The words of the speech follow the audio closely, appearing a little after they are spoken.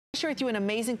share with you an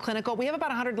amazing clinical. We have about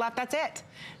 100 left, that's it.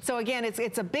 So again,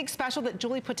 it's a big special that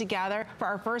Julie put together for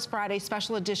our first Friday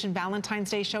special edition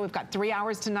Valentine's Day show. We've got 3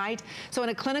 hours tonight. So in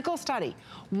a clinical study,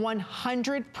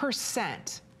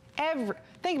 100%,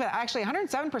 think about it, actually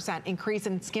 107% increase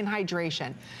in skin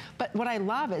hydration. But what I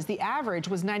love is the average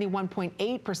was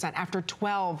 91.8% after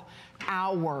 12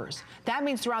 hours. That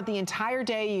means throughout the entire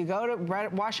day, you go to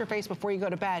wash your face before you go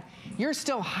to bed, you're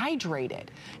still hydrated.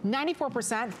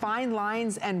 94% fine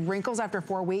lines and wrinkles after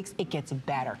 4 weeks, it gets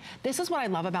better. This is what I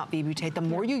love about Vibutate. The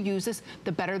more you use this,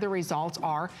 the better the results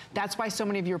are. That's why so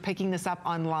many of you are picking this up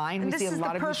online. We see a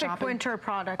lot of you shopping. This is the perfect winter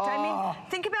product. I mean,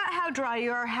 think about how dry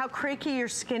you are, how cracky your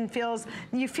skin feels.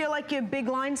 You feel like you have big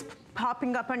lines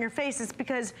popping up on your face. It's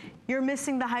because you're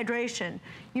missing the hydration.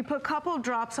 You put a couple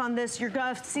drops on this, you're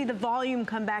gonna see the volume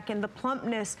come back and the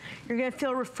plumpness. You're gonna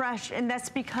feel refreshed, and that's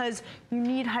because you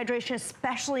need hydration,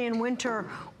 especially in winter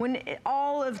when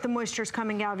all of the moisture is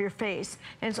coming out of your face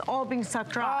and it's all being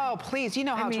sucked dry. Oh, please, you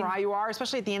know how dry you are,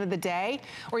 especially at the end of the day,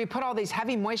 or you put all these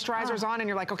heavy moisturizers on and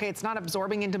you're like, okay, it's not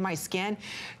absorbing into my skin.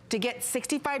 To get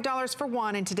 $65 for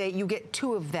one, and today you get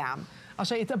 2 of them. I'll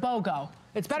show you, it's a BOGO.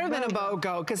 It's better than a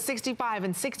BOGO, because 65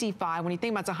 and 65, when you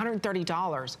think about it, it's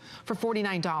 $130 for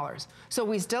 $49. So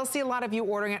we still see a lot of you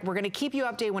ordering it. We're gonna keep you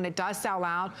updated when it does sell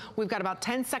out. We've got about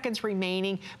 10 seconds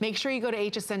remaining. Make sure you go to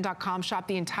hsn.com, shop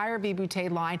the entire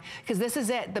Vibutate line, because this is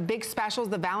it, the big specials,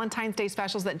 the Valentine's Day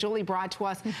specials that Julie brought to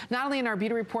us, not only in our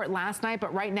beauty report last night,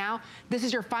 but right now, this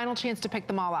is your final chance to pick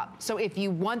them all up. So if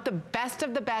you want the best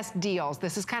of the best deals,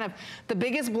 this is kind of the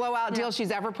biggest blowout deal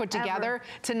she's ever put together.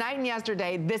 Tonight and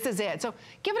yesterday, this is it. So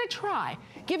give it a try.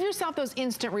 Give yourself those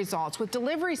instant results with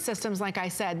delivery systems, like I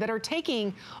said, that are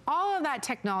taking all of that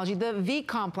technology, the V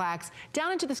complex,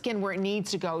 down into the skin where it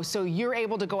needs to go, so you're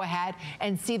able to go ahead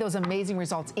and see those amazing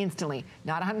results instantly.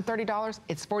 Not $130,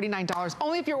 it's $49.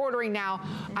 Only if you're ordering now.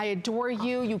 I adore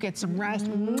you. You get some rest.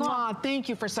 Mwah. Thank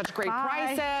you for such great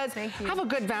prices. Thank you. Have a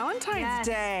good Valentine's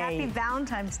Day. Happy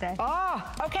Valentine's Day. Oh,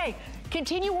 okay.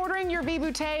 Continue ordering your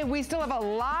Vibutate. We still have a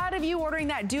lot of you ordering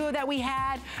that duo that we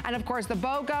had. And of course, the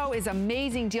BOGO is an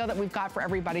amazing deal that we've got for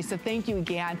everybody. So thank you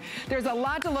again. There's a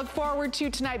lot to look forward to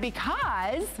tonight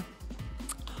because,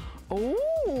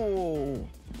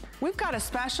 we've got a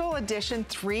special edition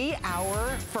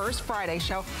 3-hour First Friday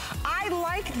show. I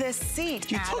like this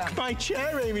seat, Adam. You took my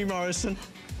chair, Amy Morrison.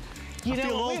 I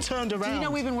feel all turned around. Do you know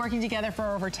we've been working together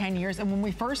for over 10 years? And when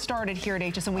we first started here at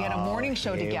HSN, we had a morning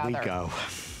show together. Here we go.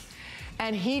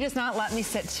 And he does not let me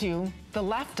sit to the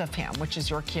left of him, which is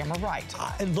your camera right.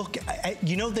 Look,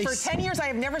 you know they... For 10 years, I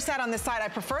have never sat on this side. I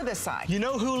prefer this side. You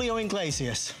know Julio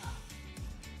Iglesias?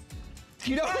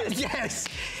 You know, yes,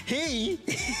 he...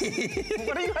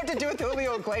 What do you have to do with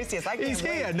Julio Iglesias? I can't He's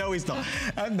here. No, he's not.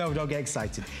 No, don't get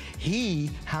excited. He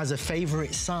has a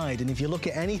favorite side, and if you look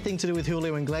at anything to do with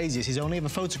Julio Iglesias, he's only ever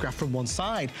photographed from one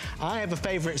side. I have a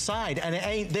favorite side, and it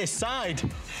ain't this side.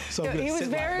 So he was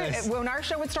very... Like when our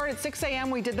show would start at 6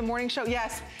 a.m., we did the morning show.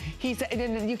 Yes, he said,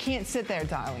 you can't sit there,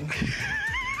 darling.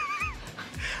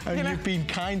 And you've been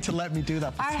kind to let me do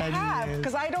that for 10 years. I have,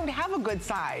 because I don't have a good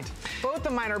side. Both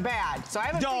of mine are bad, so I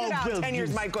haven't figured out 10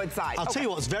 years my good side. I'll tell you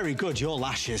what's very good, your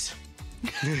lashes.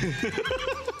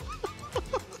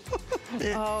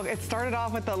 Oh, it started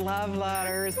off with the love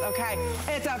letters. Okay,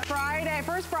 it's a Friday,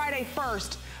 First Friday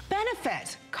first.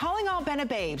 Benefit, calling all Bene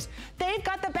Babes. They've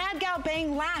got the Bad Gal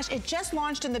Bang Lash. It just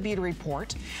launched in the Beauty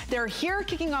Report. They're here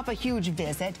kicking off a huge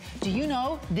visit. Do you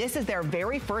know this is their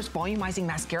very first volumizing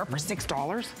mascara for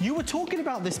 $6? You were talking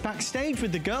about this backstage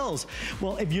with the girls.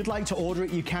 Well, if you'd like to order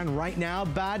it, you can right now.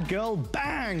 Bad Girl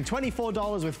Bang,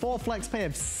 $24 with 4 flex pay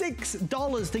of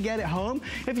 $6 to get it home.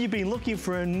 If you've been looking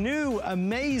for a new,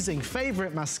 amazing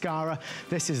favorite mascara,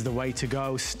 this is the way to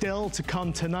go. Still to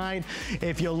come tonight.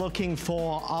 If you're looking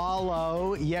for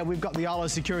Arlo, yeah, we've got the Arlo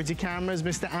security cameras.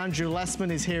 Mr. Andrew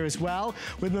Lessman is here as well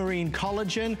with Marine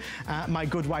Collagen. My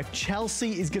good wife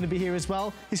Chelsea is going to be here as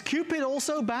well. Is Cupid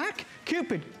also back?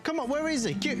 Cupid, come on, where is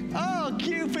he? Oh,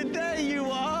 Cupid, there you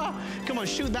are. Come on,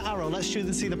 shoot that arrow. Let's shoot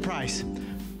and see the price.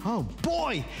 Oh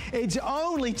boy, it's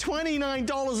only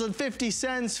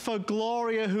 $29.50 for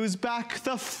Gloria, who's back.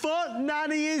 The foot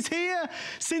nanny is here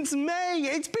since May.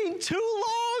 It's been too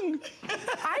long.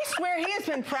 I swear he has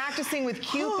been practicing with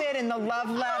Cupid and the love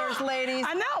letters, ladies.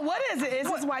 I know, what is it? Is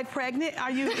his wife pregnant?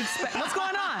 Are you what's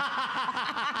going on?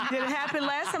 Did it happen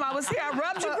last time I was here? I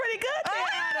rubbed you pretty good there,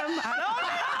 Adam. I don't know.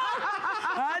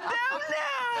 I don't know.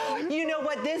 You know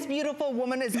what? This beautiful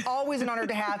woman is always an honor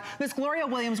to have. Miss Gloria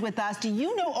Williams with us. Do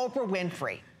you know Oprah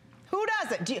Winfrey? Who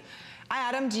doesn't?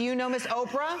 Adam, do you know Miss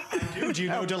Oprah? Do you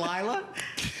know Delilah?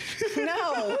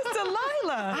 No. Who's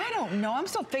Delilah? I don't know. I'm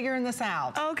still figuring this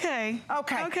out. Okay.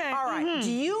 Okay. Okay. All right.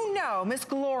 Do you know Miss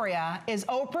Gloria is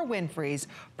Oprah Winfrey's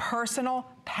personal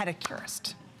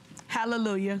pedicurist?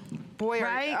 Hallelujah. Boy,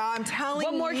 right? I'm telling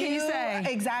you. What more can you say?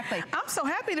 Exactly. I'm so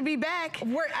happy to be back.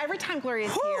 Every time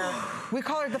Gloria's here, we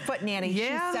call her the foot nanny.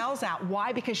 Yeah. She sells out.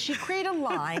 Why? Because she created a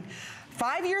line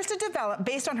 5 years to develop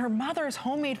based on her mother's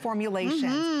homemade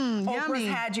formulations. Oprah's yummy.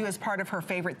 had you as part of her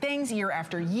favorite things year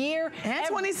after year. And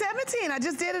 2017, I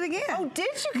just did it again. Oh, did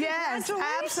you? Yes,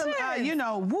 absolutely. You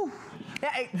know, woo.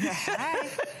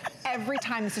 Every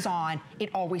time this is on,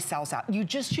 it always sells out. You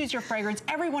just choose your fragrance.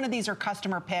 Every one of these are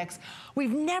customer picks.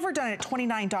 We've never done it at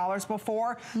 $29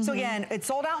 before. So again, it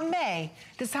sold out in May.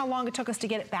 This is how long it took us to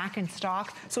get it back in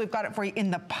stock. So we've got it for you in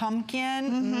the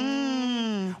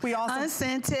pumpkin. We also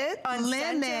unscented,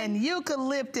 lemon,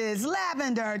 eucalyptus,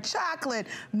 lavender, chocolate,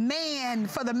 man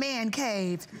for the man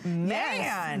cave.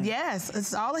 Man. Yes,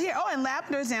 it's all here. Oh, and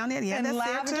lavender's down there. Yeah, and that's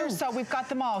lavender, there too. so we've got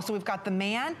them all. So we've got the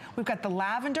man, we've got the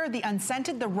lavender, the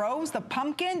unscented, the rose, the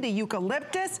pumpkin, the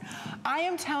eucalyptus. I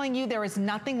am telling you, there is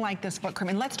nothing like this foot cream.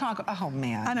 And let's talk, oh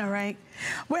man. I know, right?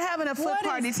 We're having a foot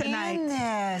party tonight. What is in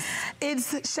this?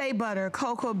 It's shea butter,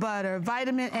 cocoa butter,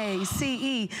 vitamin A,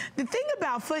 C, E. The thing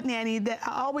about Foot Nanny that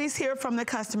I always hear from the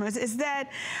customers is that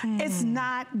it's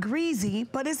not greasy,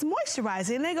 but it's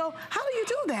moisturizing. And they go, how do you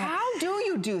do that? How do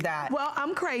you do that? Well,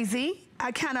 I'm crazy.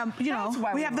 I kind of, you know,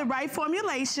 we have the right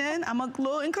formulation. I'm a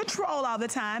little in control all the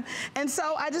time. And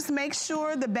so I just make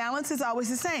sure the balance is always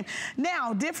the same.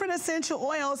 Now, different essential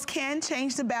oils can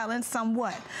change the balance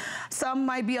somewhat. Some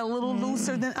might be a little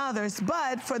looser than others,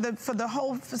 but for the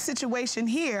whole situation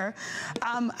here,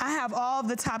 I have all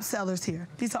the top sellers here.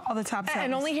 These are all the top sellers.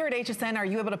 And only here at HSN are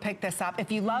you able to pick this up.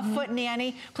 If you love Foot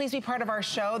Nanny, please be part of our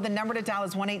show. The number to dial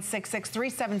is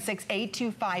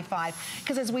 1-866-376-8255.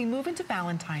 Because as we move into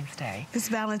Valentine's Day, it's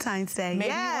Valentine's Day.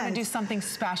 Maybe you want to do something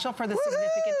special for the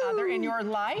significant other in your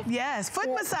life. Yes, foot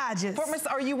massages.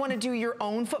 Or you want to do your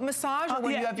own foot massage, or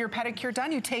when you have your pedicure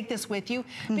done, you take this with you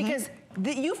because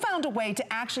you found a way to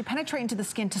actually penetrate into the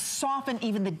skin to soften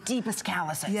even the deepest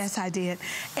calluses. Yes, I did.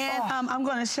 And I'm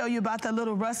going to show you about the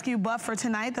little rescue buff for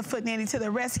tonight, the Foot Nanny to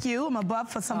the rescue. I'm a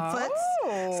buff for some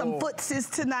footses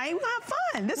tonight. We're going to have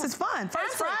fun. This is fun.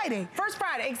 First Friday. First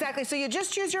Friday, exactly. So you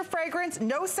just choose your fragrance,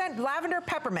 no scent, lavender,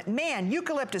 peppermint, man,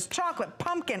 eucalyptus, chocolate,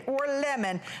 pumpkin, or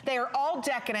lemon. They are all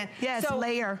decadent. Yes, so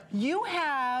layer. You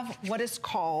have what is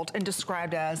called and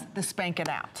described as the Spank It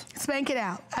Out. Spank It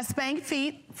Out. I spank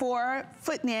feet for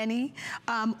Foot Nanny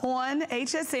on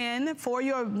HSN for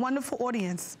your wonderful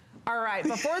audience. All right,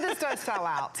 before this does sell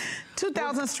out,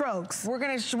 2,000 strokes. We're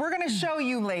gonna show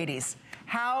you ladies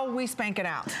how we spank it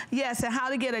out. Yes, and how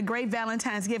to get a great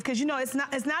Valentine's gift, because you know it's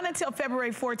not until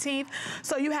February 14th,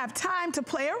 so you have time to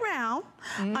play around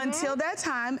until that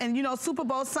time. And you know Super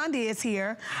Bowl Sunday is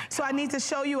here, so I need to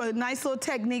show you a nice little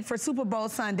technique for Super Bowl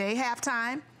Sunday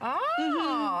halftime.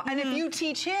 Oh, and if you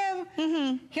teach him,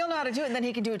 he'll know how to do it, and then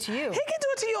he can do it to you. He can do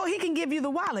it to you, or he can give you the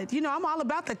wallet. You know, I'm all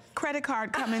about the credit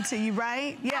card coming to you,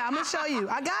 right? Yeah, I'm gonna show you.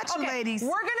 I got you, ladies. We're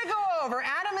gonna go over.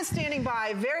 Adam is standing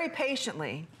by very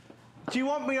patiently. Do you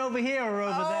want me over here or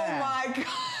over there? Oh my God.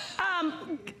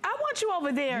 I want you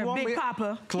over there, Big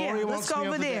Papa. Gloria let's go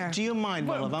over there. Do you mind,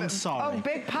 my love? I'm sorry. Oh,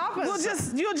 Big Papa.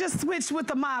 You'll just switch with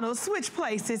the models, switch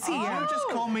places here. You just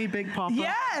call me Big Papa?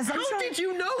 Yes. How did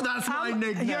you know that's my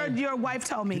nickname? Your wife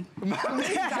told me.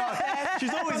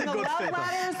 She's always a good fit.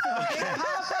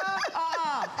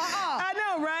 I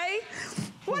know, right?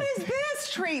 What is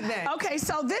this treatment? Okay,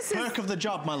 so this is... Perk of the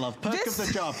job, my love. Perk of the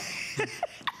job.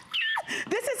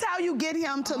 This is how you get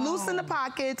him to loosen the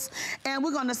pockets, and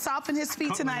we're going to soften his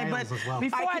feet tonight. But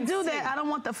before I do that, I don't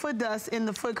want the foot dust in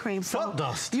the foot cream. So foot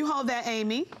dust? You hold that,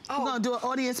 Amy. We're going to do an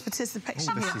audience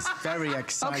participation. This is very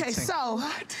exciting. Okay, so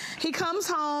he comes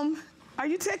home. Are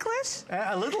you ticklish?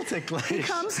 A little ticklish. He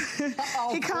comes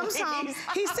home.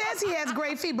 He says he has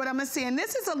great feet, but I'm gonna see. And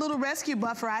this is a little rescue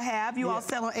buffer I have. You all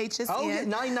sell on HSN. Oh, yeah,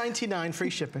 $9.99 free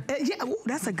shipping. Yeah, ooh,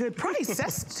 that's a good price.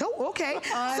 That's so okay.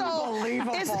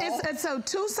 Unbelievable. So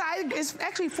two sides. It's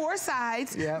actually 4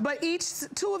 sides, but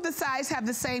two of the sides have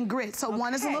the same grit. So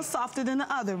one is a little softer than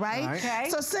the other, right? Okay.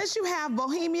 So since you have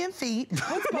bohemian feet,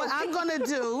 what I'm gonna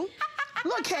do.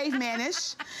 Look,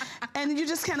 cavemanish, and you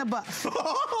just kind of buff. You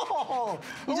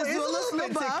just do a little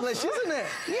bit buff, ticklish, isn't it?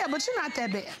 Yeah, but you're not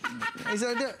that bad. Is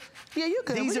that good? Yeah, you're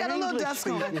good. These we got are a little English dust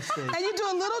feet, going. you see. And you do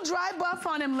a little dry buff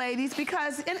on them, ladies,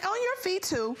 because on your feet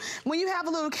too. When you have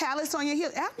a little callus on your heel,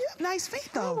 you have nice feet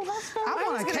though. I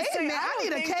want a caveman. I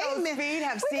need a caveman. Those feet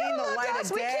have seen the light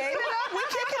of day. We're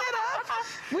kicking it up.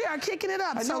 We are kicking it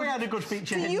up. I know we had a good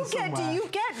feature do hidden you somewhere.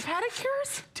 get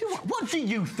pedicures? What do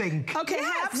you think? Okay,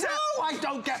 yes, no, I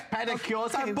don't get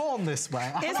pedicures. Okay. I'm born this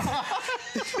way.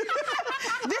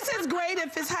 This is great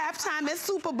if it's halftime at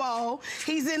Super Bowl.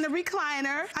 He's in the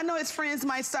recliner. I know his friends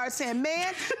might start saying,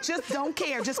 man, just don't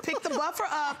care. Just pick the buffer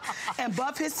up and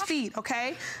buff his feet,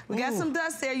 okay? We got some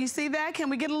dust there. You see that? Can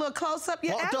we get a little close-up?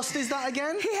 What dust is that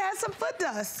again? He has some foot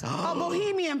dust. Oh,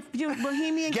 Bohemian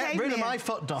Get rid of my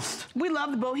foot dust. We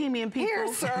love the Bohemian people.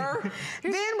 Here, sir.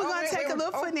 Then we're going to take a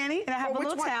little foot nanny, and I have a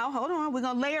little towel. Hold on. We're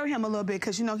going to layer him a little bit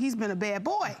because, you know, he's been a bad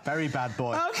boy. Very bad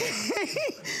boy. Okay.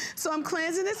 So I'm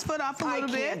cleansing his foot off a little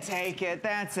bit. I can't take it.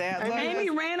 That's it. Amy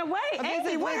ran away.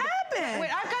 Amy, what happened? Wait,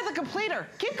 I've got the completer.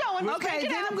 Keep going. Okay,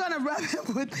 then I'm going to rub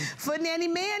it with Foot Nanny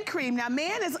Man Cream. Now,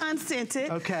 Man is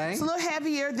unscented. Okay. It's a little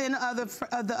heavier than the other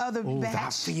batch.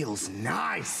 That feels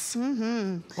nice.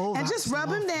 Oh, and just rub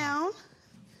him down.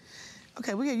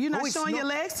 Okay, you're not showing your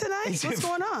legs tonight? What's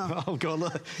going on? I'll go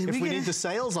look. If we need the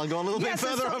sales, I'll go a little bit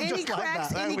further up just like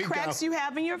that. Any cracks you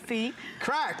have in your feet.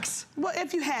 Cracks? Well,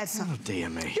 if you had some. Oh, dear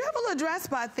me. You have a little dry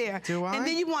spot there. Do I? And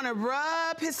then you want to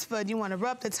rub his foot. You want to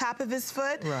rub the top of his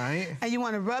foot. Right. And you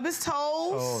want to rub his toes.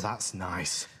 Oh, that's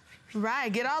nice.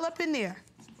 Right, get all up in there.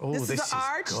 Oh, this is the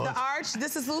arch, good. the arch.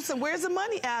 This is loose. And where's the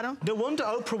money, Adam? No wonder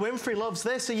Oprah Winfrey loves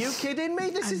this. Are you kidding me?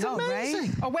 This is amazing.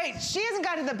 Right? Oh, wait, she hasn't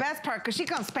got to the best part because she's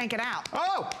going to spank it out.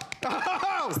 Oh!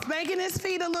 Oh! Spanking his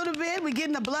feet a little bit. We're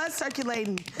getting the blood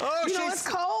circulating. Oh, you know, it's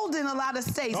cold in a lot of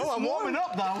states. Oh, I'm warming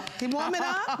up, though. You warming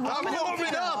up? I'm warming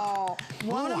up.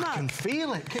 Warming I up. can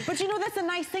feel it. But you know, that's the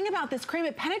nice thing about this cream.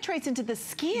 It penetrates into the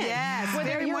skin. Yes, Whether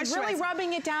very you're moisturizing. really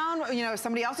rubbing it down, you know,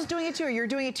 somebody else is doing it to you, or you're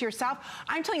doing it to yourself.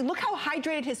 I'm telling you, look how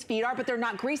hydrated his feet are, but they're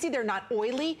not greasy, they're not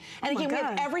oily. And again, we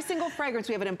have every single fragrance.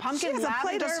 We have it in pumpkin, lavender. She has a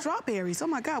plate of strawberries. Oh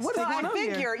my God, what is going on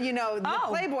here? I figure, you know, the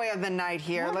Playboy of the night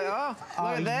here. Like, look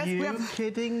at this. Are you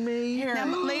kidding me? Here. Now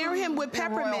layer him with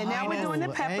peppermint. Now we're doing the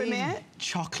peppermint.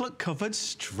 Chocolate-covered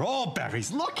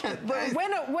strawberries. Look at this.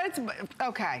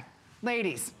 Okay,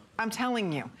 ladies. I'm telling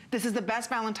you, this is the best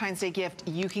Valentine's Day gift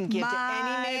you can give to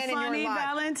any man in your life.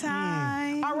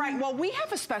 Valentine. All right, well, we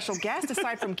have a special guest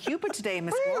aside from Cupid today,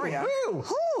 Miss Gloria.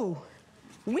 Who?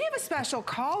 We have a special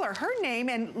caller. Her name,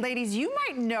 and ladies, you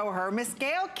might know her. Miss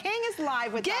Gail King is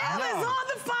live with us. Gail is on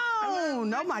the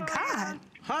phone. Oh my God.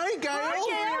 Hi, Gail.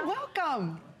 Hi, Gail.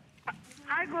 Welcome.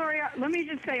 Hi, Gloria. Let me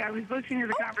just say, I was listening to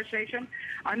the conversation.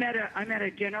 I'm at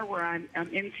a dinner where I'm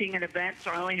emceeing an event,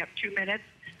 so I only have 2 minutes.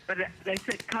 But they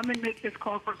said, come and make this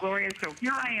call for Gloria. So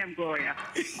here I am, Gloria.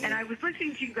 And I was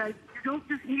listening to you guys. You don't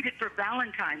just need it for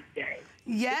Valentine's Day.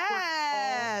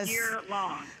 Yes. All year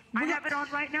long. I have it on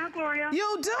right now, Gloria.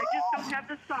 You do? I just don't have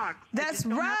the socks. That's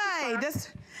right.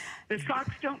 The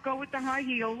socks don't go with the high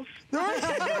heels.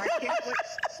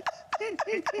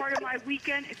 It's part of my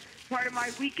weekend. It's part of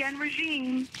my weekend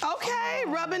regime. Okay,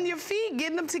 rubbing your feet,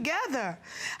 getting them together.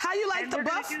 How you like the buff?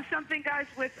 We're going to do something, guys,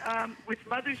 with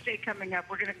Mother's Day coming up.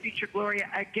 We're going to feature Gloria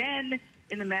again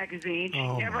in the magazine. She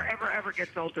never, ever, ever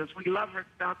gets old to us. We love her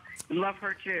stuff and love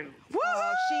her too. Woo!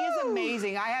 She is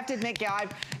amazing. I have to admit, Gail,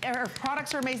 her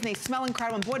products are amazing. They smell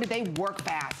incredible. And boy, do they work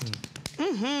fast.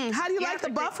 How do you like the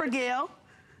buffer, Gail?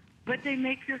 But they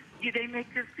make your feet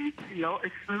feel as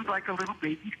smooth like a little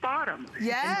baby's bottom.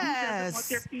 Yes. And who doesn't want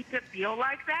their feet to feel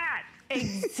like that?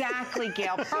 Exactly,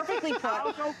 Gail. Perfectly put.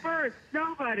 I'll go first.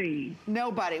 Nobody.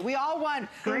 Nobody. We all want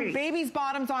baby's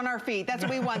bottoms on our feet. That's what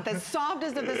we want. The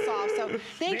softest of the soft. So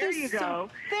there you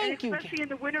go. Thank you. Especially in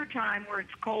the wintertime where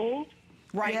it's cold.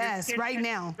 Right. Yes, right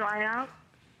now. Dry out.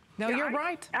 No, you're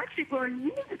right. Actually, Gloria, you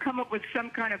need to come up with some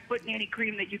kind of foot nanny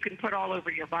cream that you can put all over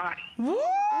your body. Woo!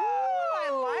 I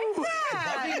like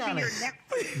that.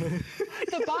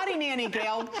 The body nanny,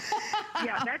 Gail.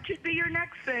 Yeah, that should be your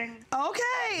next thing.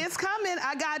 Okay, it's coming.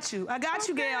 I got you. I got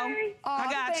you, Gail.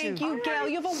 I got you. Thank you, Gail.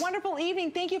 You have a wonderful evening.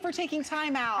 Thank you for taking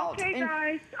time out. Okay,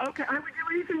 guys. Okay, I would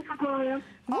do anything for Gloria.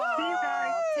 See you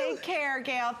guys. Take care,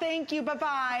 Gail. Thank you.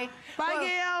 Bye-bye. Bye,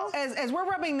 Gail. As we're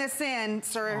rubbing this in,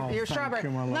 sir, your strawberry,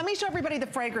 let me show everybody the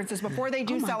fragrances before they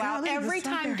do sell out. Every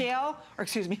time Gail, or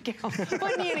excuse me, Gail,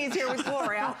 Foot Nanny's here with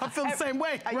Gloria. I feel the same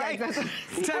way, right? Every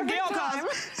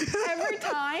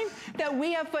time that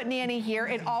we have Foot Nanny here,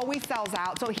 it always sells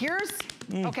out. So here's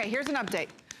an update.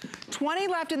 20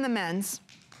 left in the men's.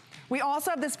 We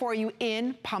also have this for you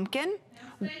in pumpkin.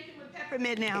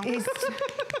 Peppermint now.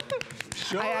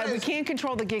 We can't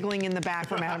control the giggling in the back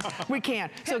from Adam. We can't.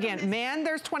 So again, man,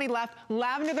 there's 20 left.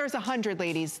 Lavender, there's 100,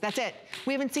 ladies. That's it.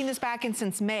 We haven't seen this back in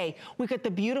since May. We got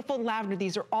the beautiful lavender.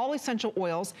 These are all essential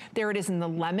oils. There it is in the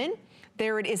lemon,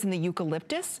 There it is in the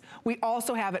eucalyptus. We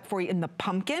also have it for you in the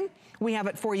pumpkin. We have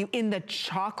it for you in the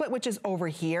chocolate, which is over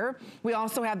here. We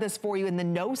also have this for you in the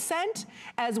no scent,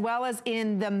 as well as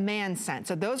in the man scent.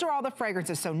 So those are all the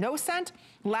fragrances. So no scent,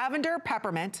 lavender,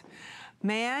 peppermint,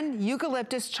 man,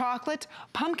 eucalyptus, chocolate,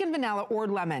 pumpkin, vanilla, or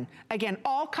lemon. Again,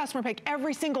 all customer pick,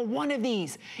 every single one of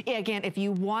these. Again, if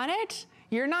you want it,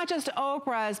 you're not just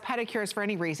Oprah's pedicures for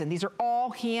any reason. These are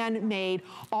all handmade.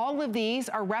 All of these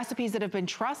are recipes that have been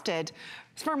trusted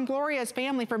from Gloria's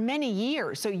family for many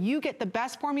years. So you get the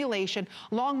best formulation,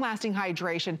 long-lasting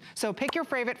hydration. So pick your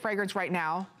favorite fragrance right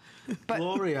now. But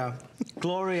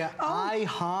Gloria, I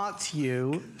heart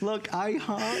you. Look, I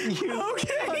heart you.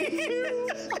 Okay.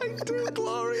 I do,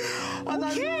 Gloria. And I'm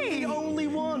not the only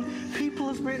one. People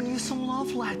have written you some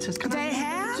love letters. Can I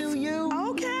read them to you?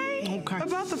 Okay.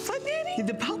 About the foot nanny?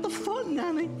 About the foot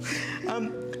nanny.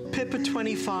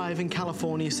 Pippa25 in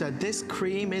California said, this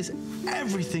cream is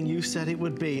everything you said it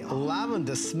would be.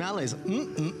 Lavender smell is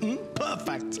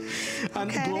perfect. And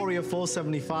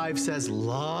Gloria475 says,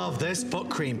 love this foot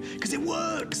cream because it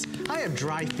works. I have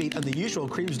dry feet and the usual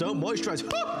creams don't moisturize.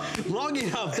 Long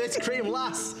enough, this cream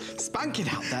lasts. Spank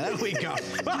it out there. There we go.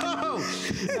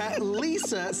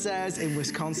 Lisa says in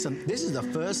Wisconsin, this is the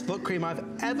first foot cream I've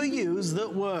ever used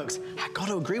that works. I got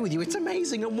to agree with you. It's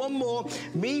amazing. And one more,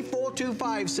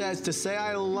 Me425 says, to say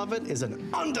I love it is an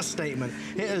understatement.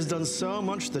 It has done so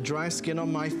much to the dry skin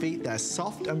on my feet. They're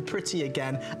soft and pretty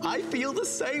again. I feel the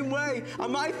same way. Are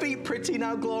my feet pretty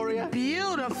now, Gloria?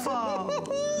 Beautiful.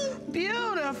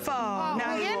 Beautiful. Oh,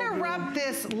 now we interrupt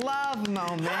this love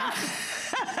moment.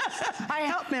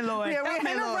 Help me, Lord. Yeah, we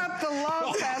interrupt the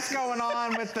love fest going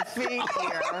on with the feet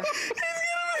here.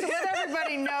 To let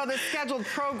everybody know the scheduled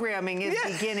programming is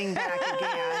beginning back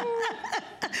again.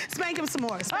 Spank him some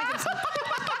more. Spank him some more.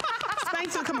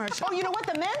 Spank some commercial. Oh, you know what?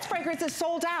 The men's fragrance is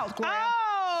sold out, Gloria.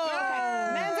 Oh!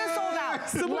 Okay. Men's is sold out.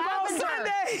 Super Bowl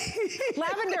Sunday.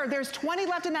 Lavender, there's 20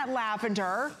 left in that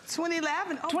lavender. 20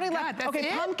 lavender? Oh 20 my left. God, that's okay,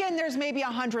 it? pumpkin, there's maybe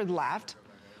 100 left.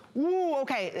 Ooh,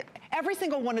 okay. Every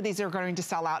single one of these are going to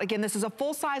sell out. Again, this is a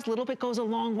full size, little bit goes a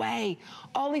long way.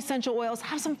 All essential oils,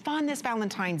 have some fun this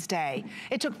Valentine's Day.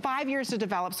 It took 5 years to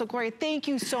develop, so Gloria, thank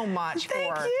you so much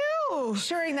for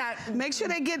sharing that. Make sure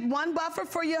they get one buffer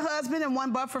for your husband and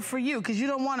one buffer for you, because you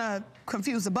don't want to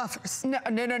confuse the buffers. No.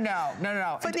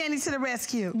 Foot nanny to the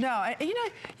rescue. No, you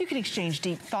know, you can exchange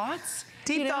deep thoughts.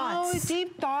 Deep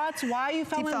thoughts, why you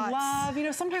fell in love. You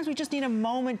know, sometimes we just need a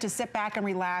moment to sit back and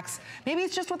relax. Maybe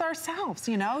it's just with ourselves,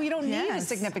 you know? You don't need a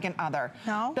significant other.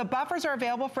 No. The buffers are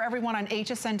available for everyone on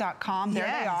hsn.com. There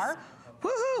they are.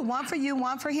 Woohoo, one for you,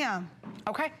 one for him.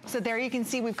 Okay, so there you can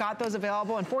see we've got those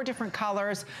available in 4 different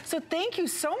colors. So thank you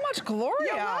so much, Gloria.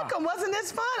 You're welcome. Wasn't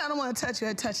this fun? I don't want to touch you.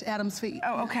 I touched Adam's feet.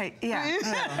 Oh, okay, yeah.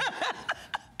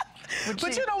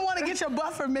 But you don't want to get your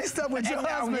buffer mixed up with your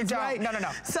husband's, right? No.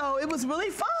 So it was really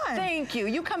fun. Thank you.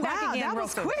 You come back again real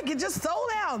soon. That was quick. It just sold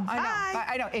out.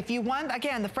 I know. If you want,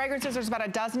 again, the fragrances, there's about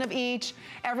a dozen of each.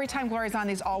 Every time Gloria's on,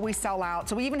 these always sell out.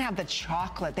 So we even have the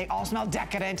chocolate. They all smell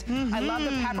decadent. I love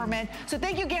the peppermint. So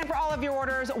thank you again for all of your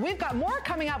orders. We've got more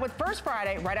coming out with First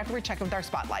Friday right after we check in with our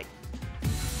spotlight.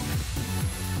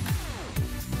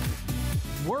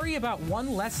 Worry about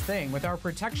one less thing with our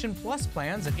Protection Plus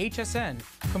plans at HSN.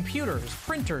 Computers,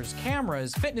 printers,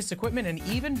 cameras, fitness equipment, and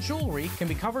even jewelry can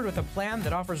be covered with a plan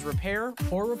that offers repair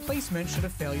or replacement should a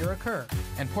failure occur.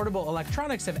 And portable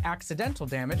electronics have accidental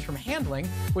damage from handling,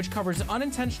 which covers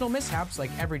unintentional mishaps like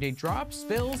everyday drops,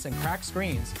 spills, and cracked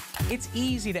screens. It's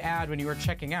easy to add when you are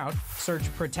checking out. Search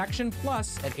Protection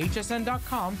Plus at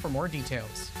hsn.com for more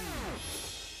details.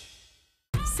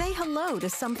 Say hello to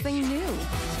something new.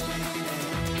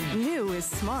 New is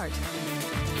smart.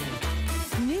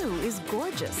 New is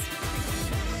gorgeous.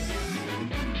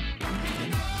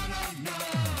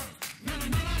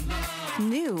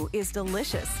 New is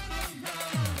delicious.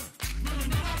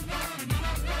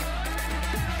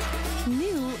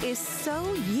 New is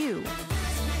so you.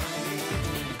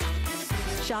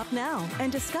 Shop now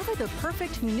and discover the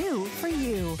perfect new for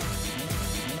you.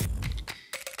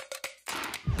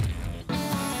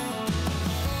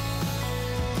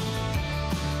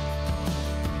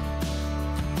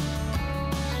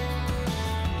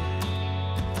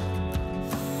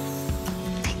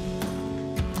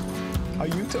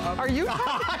 Are you?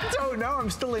 I don't know. I'm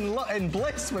still in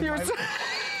bliss with my...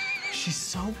 she's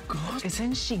so good.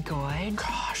 Isn't she good?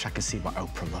 Gosh, I can see why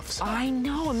Oprah loves her. I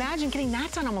know. Imagine getting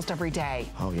that done almost every day.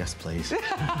 Oh, yes, please.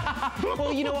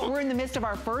 Well, you know what? We're in the midst of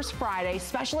our first Friday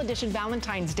special edition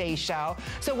Valentine's Day show.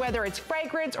 So whether it's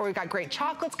fragrance or we've got great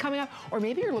chocolates coming up, or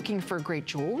maybe you're looking for great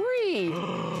jewelry.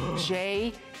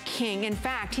 Jay King. In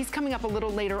fact, he's coming up a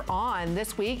little later on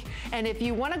this week. And if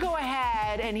you want to go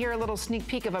ahead and hear a little sneak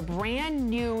peek of a brand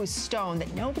new stone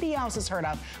that nobody else has heard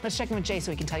of, let's check in with Jay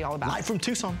so he can tell you all about it. Live from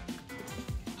Tucson.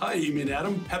 Hi, Amy and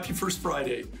Adam. Happy First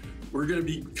Friday. We're going to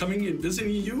be coming and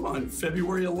visiting you on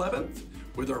February 11th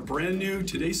with our brand new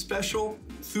Today Special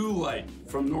Thule Light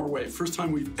from Norway. First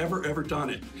time we've ever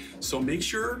done it. So make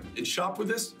sure and shop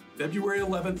with us February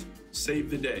 11th.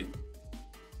 Save the day.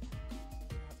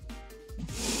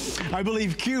 I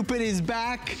believe Cupid is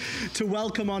back to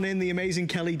welcome on in the amazing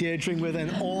Kelly Deirdre with an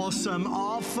awesome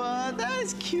offer.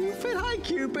 There's Cupid. Hi,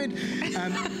 Cupid.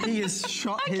 He has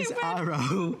shot his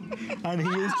arrow, and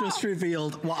he has just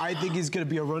revealed what I think is going to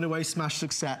be a runaway smash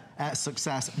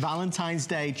success. Valentine's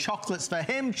Day, chocolates for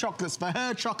him, chocolates for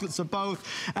her, chocolates for both.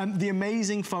 The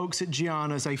amazing folks at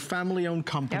Gianna's, a family-owned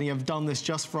company, have done this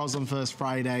just for us on First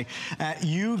Friday.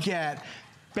 You get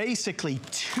basically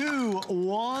 2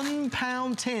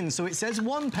 1-pound tins. So it says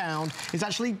 1 pound. It's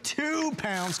actually 2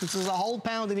 pounds because there's a whole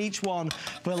pound in each one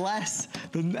for less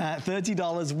than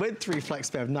 $30 with 3 flex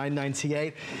pay of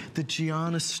 $9.98. The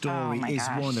Gianna story is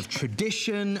one of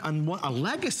tradition and a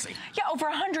legacy. Yeah, over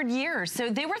 100 years. So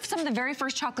they were some of the very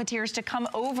first chocolatiers to come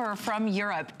over from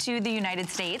Europe to the United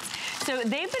States. So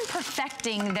they've been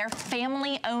perfecting their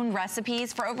family-owned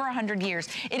recipes for over 100 years.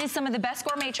 It is some of the best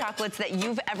gourmet chocolates that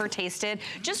you've ever tasted.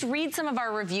 Just read some of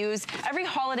our reviews. Every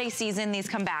holiday season, these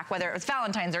come back, whether it's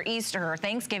Valentine's or Easter or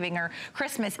Thanksgiving or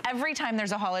Christmas. Every time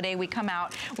there's a holiday, we come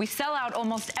out. We sell out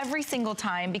almost every single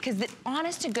time because the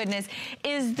honest to goodness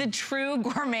is the true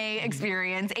gourmet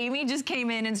experience. Amy just came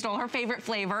in and stole her favorite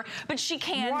flavor, but she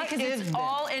can because it's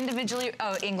all individually,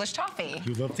 English toffee.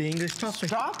 You love the English toffee.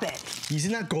 Stop it.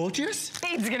 Isn't that gorgeous?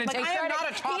 He's gonna take I am credit.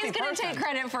 not a toffee He's gonna take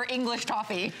credit for English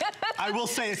toffee. I will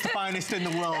say it's the finest in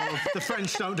the world. The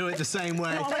French don't do it the same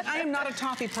way. No, I am not a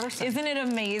toffee person. Isn't it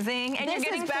amazing? And this you're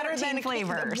getting is better 14 than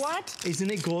flavors. What? Isn't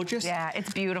it gorgeous? Yeah,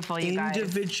 it's beautiful, you guys.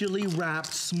 Individually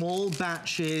wrapped, small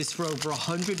batches for over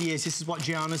 100 years. This is what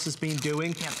Gianna's has been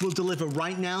doing. We'll deliver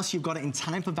right now, so you've got it in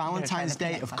time for Valentine's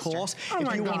Day, of course.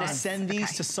 If you want to send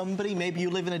these to somebody, maybe you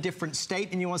live in a different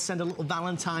state and you want to send a little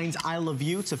Valentine's I love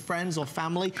you to friends or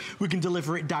family, we can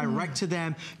deliver it direct to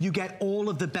them. You get all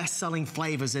of the best-selling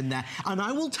flavors in there. And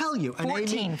I will tell you, and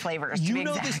 14 Amy, flavors, to you be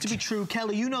know exact. this to be true.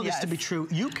 Kelly, you know this to be true.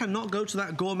 You cannot go to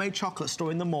that gourmet chocolate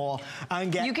store in the mall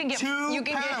and get 2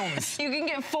 pounds. You can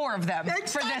get 4 of them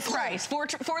for this price. Four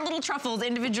little truffles,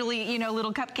 individually, you know,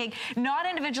 little cupcake, not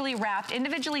individually wrapped,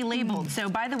 individually labeled. So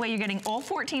by the way, you're getting all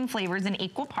 14 flavors in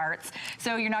equal parts.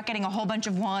 So you're not getting a whole bunch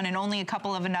of one and only a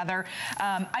couple of another.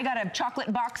 I got a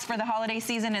chocolate box for the holiday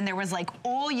season and there was like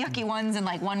all yucky ones and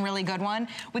like one really good one.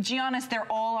 With Gianna's,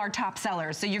 they're all our top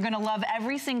sellers. So you're gonna love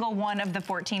every single one of the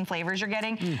 14 flavors you're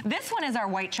getting. This one is our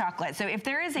white chocolate. So if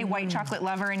there is a white chocolate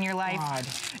lover in your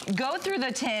life, go through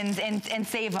the tins and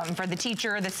save them for the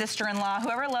teacher, the sister-in-law,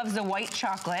 whoever loves the white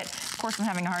chocolate. Of course, I'm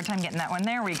having a hard time getting that one.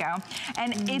 There we go.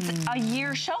 And it's a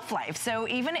year shelf life. So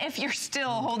even if you're still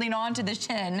holding on to the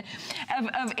tin,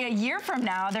 of a year from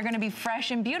now, they're gonna be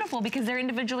fresh and beautiful because they're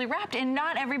individually wrapped and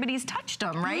not everybody's touched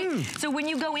them, right? So when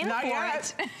you go in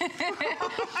it,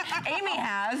 Amy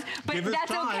has, but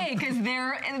that's okay because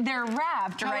they're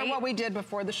wrapped, Tell her right? what we did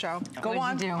before the show. Go on.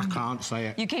 What did you do? I can't say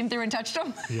it. You came through and touched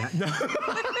them? Yeah. No.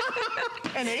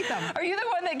 And ate them. Are you the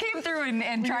one that came through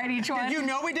and tried each one? Did you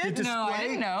know we did? No, I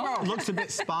didn't know. It looks a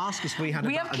bit sparse because we had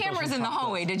We have cameras in the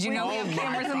hallway. Did you know we have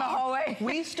cameras in the hallway?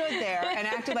 We stood there and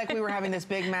acted like we were having this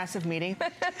big, massive meeting,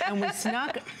 and we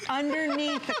snuck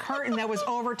underneath the curtain that was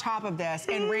over top of this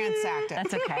and ransacked it.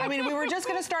 That's okay. I mean, we were just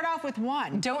going to start off with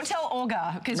one. Don't tell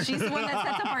Olga, because she's the one that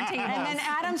sets up our table. And then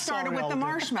Adam started with the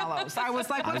marshmallows. I was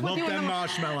like, what's with you and the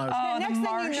marshmallows? Oh, next the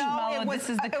thing you know, marshmallow. it was, This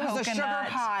is the it was a sugar coconut.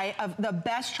 pie of the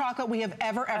best chocolate we have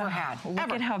ever had.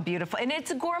 Look at how beautiful. And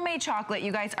it's a gourmet chocolate,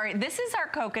 you guys. All right, this is our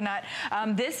coconut.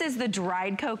 This is the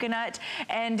dried coconut.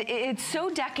 And it's so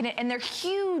decadent. And they're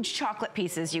huge chocolate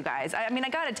pieces, you guys. I mean, I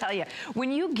got to tell you,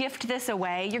 when you gift this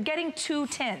away, you're getting 2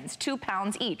 tins, 2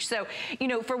 pounds each. So, you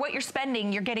know, for what you're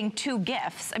spending, you're getting 2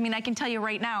 gifts. I mean, I can tell you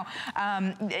right now,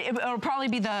 it'll probably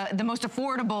be the most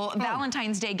affordable affordable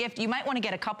Valentine's Day gift. You might want to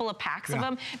get a couple of packs of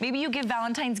them. Maybe you give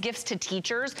Valentine's gifts to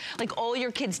teachers, like all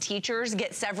your kids' teachers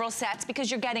get several sets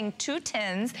because you're getting 2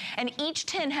 tins, and each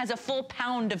tin has a full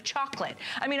pound of chocolate.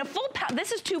 I mean, a full pound,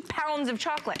 this is 2 pounds of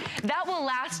chocolate. That will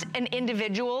last an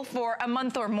individual for a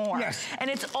month or more. Yes. And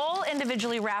it's all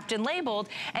individually wrapped and labeled,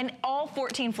 and all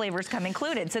 14 flavors come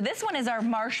included. So this one is our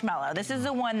marshmallow. This is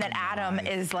the one that Adam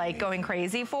is like going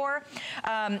crazy for.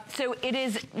 So it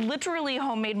is literally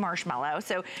homemade marshmallow.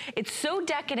 So it's so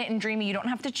decadent and dreamy, you don't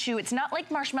have to chew. It's not like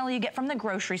marshmallow you get from the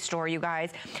grocery store, you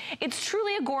guys. It's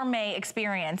truly a gourmet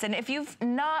experience. And if you've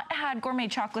not had gourmet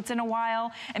chocolates in a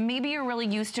while, and maybe you're really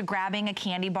used to grabbing a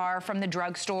candy bar from the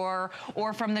drugstore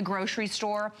or from the grocery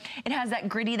store, it has that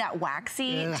gritty, that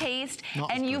waxy taste,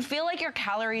 and you feel like your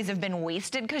calories have been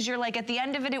wasted because you're like, at the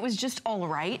end of it, it was just all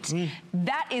right.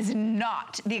 That is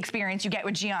not the experience you get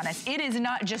with Giannis. It is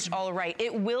not just all right.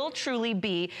 It will truly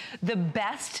be the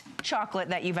best chocolate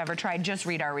that you've ever tried. Just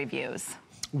read our reviews.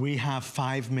 We have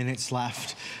 5 minutes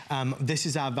left. This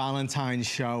is our Valentine's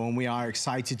show, and we are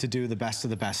excited to do the best of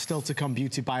the best. Still to come,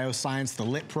 Beauty Bioscience, the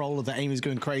lip roller that Amy's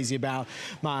going crazy about.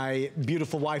 My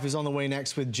beautiful wife is on the way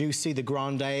next with Juicy, the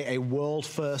Grande, a world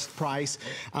first price.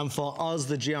 And for us,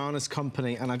 the Giannis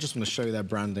company, and I just want to show you their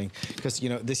branding, because, you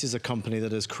know, this is a company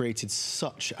that has created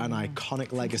such an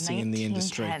iconic legacy in the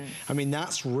industry. I mean,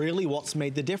 that's really what's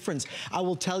made the difference. I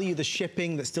will tell you, the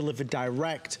shipping that's delivered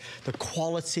direct, the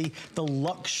quality, the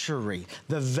luxury,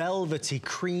 the velvety,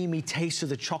 creamy taste of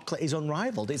the chocolate is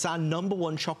unrivaled. It's our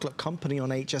 #1 chocolate company on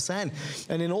HSN.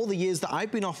 And in all the years that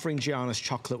I've been offering Giannis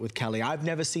chocolate with Kelly, I've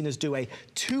never seen us do a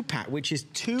 2-pack, which is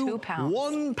two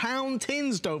 1-pound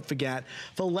tins, don't forget,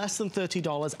 for less than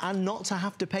 $30, and not to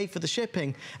have to pay for the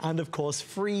shipping. And of course,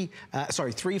 3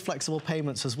 flexible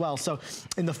payments as well. So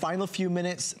in the final few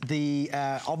minutes,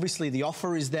 obviously the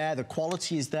offer is there, the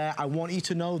quality is there. I want you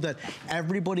to know that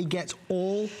everybody gets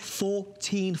all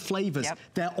 14 flavors.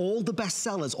 They're all the best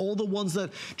sellers, all the ones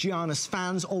that Giannis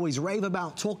fans always rave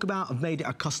about, talk about, have made it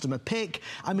a customer pick.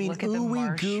 I mean,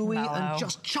 ooey gooey and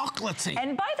just chocolatey.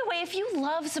 And by the way, if you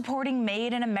love supporting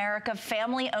Made in America,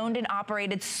 family owned and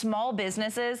operated small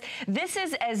businesses, this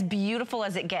is as beautiful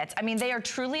as it gets. I mean, they are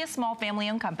truly a small family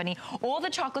owned company. All the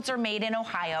chocolates are made in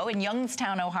Ohio, in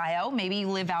Youngstown, Ohio. Maybe you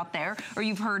live out there or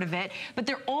you've heard of it, but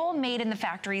they're all made in the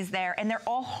factories there, and they're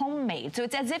all homemade. So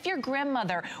it's as if your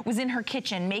grandmother was in her kitchen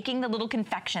making the little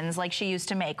confections like she used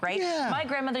to make, right? My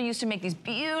grandmother used to make these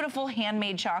beautiful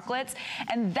handmade chocolates,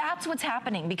 and that's what's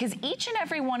happening, because each and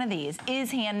every one of these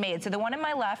is handmade. So the one on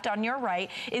my left, on your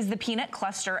right, is the peanut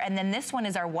cluster, and then this one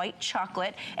is our white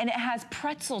chocolate, and it has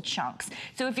pretzel chunks.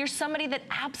 So if you're somebody that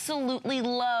absolutely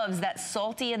loves that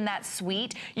salty and that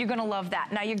sweet, you're gonna love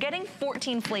that. Now you're getting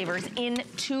 14 flavors in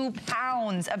 2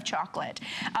 pounds of chocolate.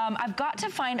 I've got to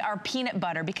find our peanut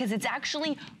butter, because it's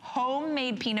actually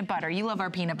homemade peanut butter. You love our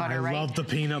peanut butter, right? I love the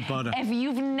peanut butter. If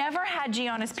you've never had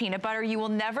Giannis peanut butter, you will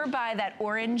never buy that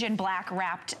orange and black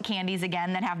wrapped candies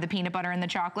again that have the peanut butter and the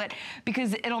chocolate,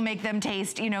 because it'll make them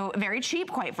taste, you know, very cheap,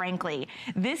 quite frankly.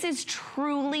 This is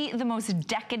truly the most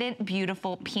decadent,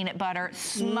 beautiful peanut butter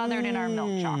smothered in our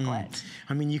milk chocolate.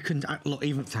 I mean, you can, look,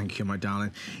 even, thank you, my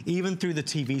darling. Even through the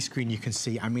TV screen, you can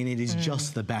see, I mean, it is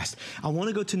just the best. I want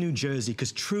to go to New Jersey,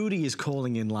 because Trudy is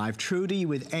calling in live. Trudy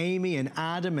with Amy and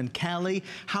Adam and Kelly.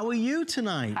 How are you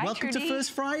tonight? Hi, Welcome Trudy. to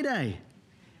First Friday.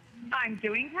 I'm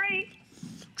doing great.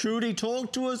 Trudy,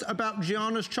 talk to us about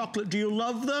Giannis chocolate. Do you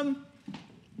love them?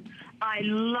 I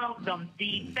love them.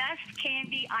 The best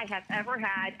candy I have ever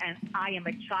had, and I am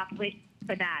a chocolate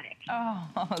fanatic. Oh,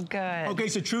 good. Okay,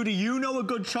 so Trudy, you know a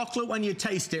good chocolate when you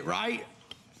taste it, right?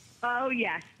 Oh,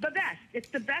 yes. The best. It's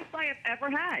the best I have ever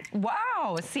had.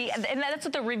 Wow. See, and that's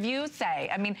what the reviews say.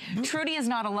 I mean, Trudy is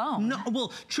not alone. No,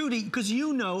 well, Trudy, because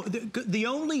you know, the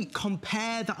only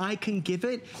compare that I can give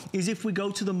it is if we go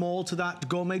to the mall, to that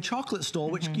gourmet chocolate store,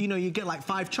 which, you know, you get like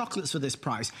 5 chocolates for this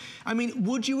price. I mean,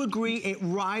 would you agree it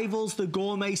rivals the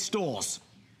gourmet stores?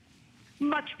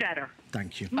 Much better.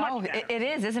 Thank you. It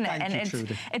is, isn't it? Thank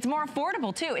you, it's more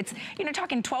affordable too. It's, you know,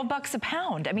 talking $12 a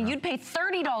pound. I mean, you'd pay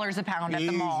 $30 a pound at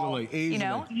the mall. Easily. You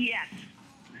know? Yes.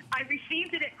 I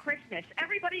received it at Christmas.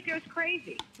 Everybody goes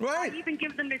crazy. Right. I even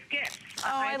give them as gifts. Oh,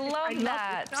 I love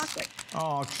that.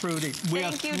 Oh, Trudy, we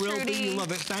are thrilled that you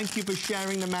love it. Thank you for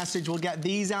sharing the message. We'll get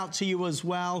these out to you as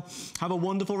well. Have a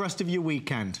wonderful rest of your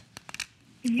weekend.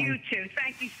 You too.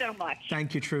 Thank you so much.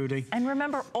 Thank you, Trudy. And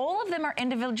remember, all of them are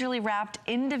individually wrapped,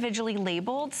 individually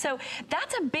labeled. So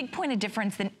that's a big point of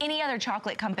difference than any other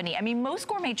chocolate company. I mean, most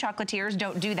gourmet chocolatiers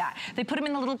don't do that. They put them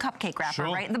in the little cupcake wrapper,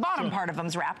 right? The bottom part of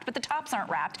them's wrapped, but the tops aren't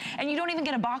wrapped. And you don't even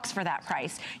get a box for that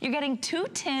price. You're getting 2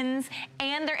 tins,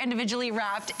 and they're individually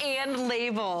wrapped and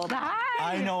labeled.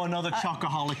 Hi. I know another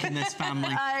chocoholic in this family.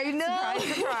 I know.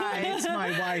 Surprise, surprise. It's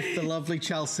my wife, the lovely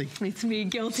Chelsea. It's me,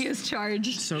 guilty as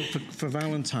charged. So for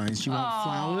Valentine's, do you want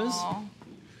flowers?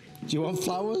 Do you want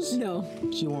flowers? No.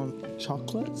 Do you want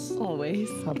chocolates? Always.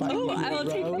 How about I'll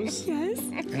take rose? Yes.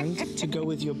 And to go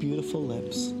with your beautiful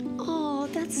lips. Oh,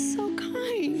 that's so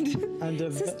kind. And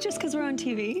Is this just because we're on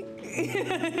TV?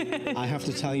 I have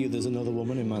to tell you, there's another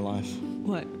woman in my life.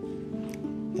 What?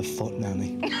 The foot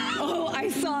nanny. Oh, I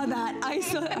saw that. I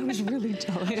was really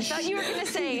jealous. I thought you were going to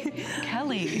say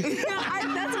Kelly.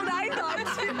 That's what I thought.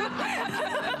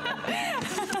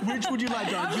 Which would you like,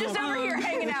 John? I'm just over here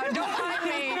hanging out. Don't mind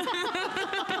me.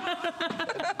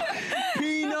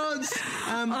 Peanuts.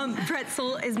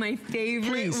 Pretzel is my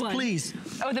favorite one. Please.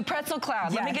 Oh, the pretzel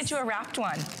cloud. Let me get you a wrapped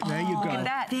one. There you go. Look at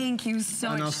that. Thank you so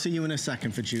much. And I'll see you in a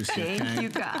second for juicy. Thank you,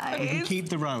 guys. You can keep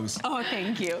the rose. Oh,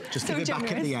 thank you. Just so give it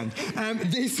back at the end.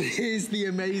 This is the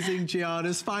amazing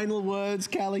Gianna's final words,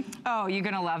 Kelly. Oh, you're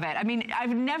going to love it. I mean,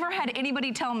 I've never had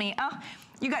anybody tell me, oh,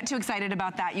 you got too excited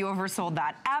about that. You oversold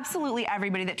that. Absolutely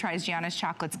everybody that tries Gianna's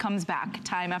chocolates comes back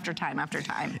time after time after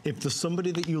time. If there's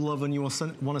somebody that you love and you want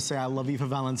to say, I love you for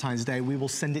Valentine's Day, we will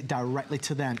send it directly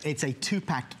to them. It's a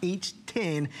 2-pack. Each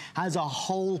tin has a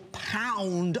whole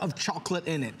pound of chocolate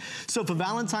in it. So for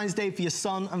Valentine's Day, for your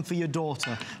son and for your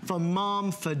daughter, for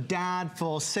mom, for dad,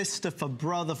 for sister, for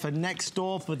brother, for next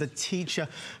door, for the teacher,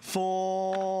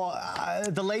 for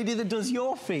the lady that does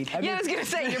your feet. I was going to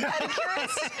say, your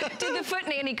pedicurist. Did the foot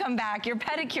nanny come back? Your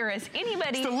pedicurist.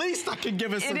 Anybody. It's the least I could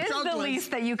give us some chocolates. It is the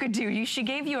least that you could do. She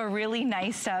gave you a really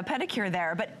nice pedicure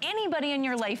there. But anybody in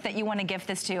your life that you want to gift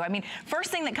this to, I mean,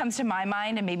 first thing that comes to my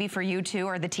mind, and maybe for you too,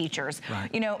 are the teachers. Right.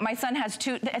 You know, my son has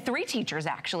 3 teachers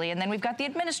actually, and then we've got the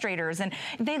administrators, and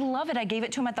they love it. I gave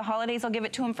it to him at the holidays. I'll give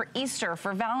it to him for Easter,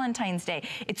 for Valentine's Day.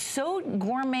 It's so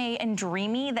gourmet and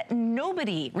dreamy that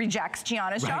nobody rejects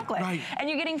Gianna's chocolate. Right. And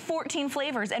you're getting 14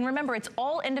 flavors. And remember, it's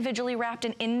all individually wrapped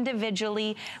and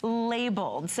individually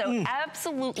labeled. So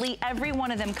absolutely every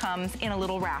one of them comes in a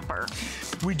little wrapper.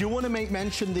 We do want to make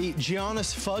mention the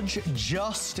Gianna's fudge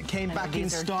just came back in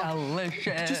stock.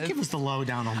 Delicious. Just give us the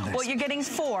lowdown on this. Well, you're getting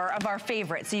 4 of our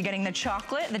favorites. So you're getting the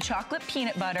chocolate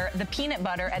peanut butter,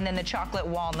 and then the chocolate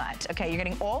walnut. Okay, you're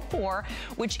getting all 4,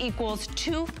 which equals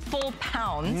 2 full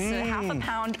pounds, so half a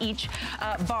pound each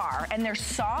bar. And they're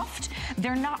soft,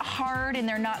 they're not hard, and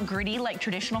they're not gritty like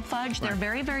traditional fudge. They're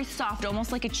very, very soft,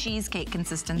 almost like a cheesecake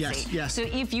consistency. Yes, yes. So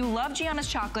if you love Gianna's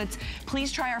chocolates,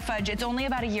 please try our fudge. It's only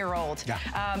about a year old. Yeah.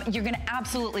 You're gonna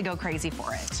absolutely go crazy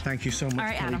for it. Thank you so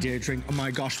much, Kelly Deirdre. Oh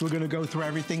my gosh, we're gonna go through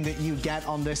everything that you get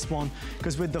on this one,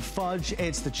 because with the fudge,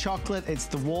 it's the chocolate, it's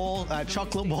the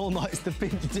chocolate walnut, it's the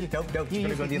nope, you're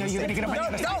gonna go the other side. You're gonna get up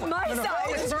my side.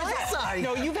 It's my side.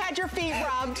 No, you've had your feet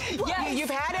rubbed. Yes. You've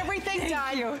had everything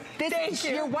done. Thank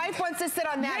you. Your wife wants to sit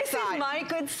on that side. This is my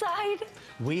good side.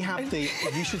 We have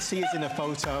you should see us in a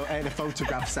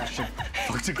photograph session.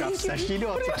 You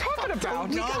know what I'm talking about?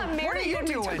 We got married and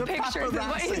we took pictures.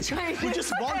 We're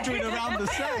just wandering around the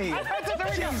same.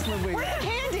 Where's the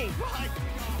candy?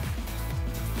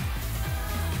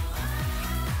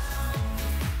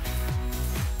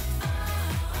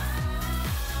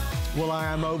 Well, I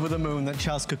am over the moon that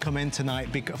Chelsea could come in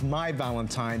tonight of my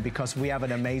Valentine, because we have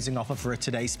an amazing offer for a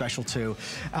today's special too.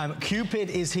 Cupid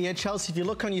is here. Chelsea, if you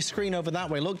look on your screen over that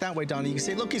way, look that way, Donna, you can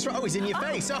see, look, he's in your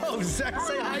face. Oh, say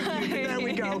hi, Cupid. There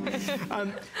we go.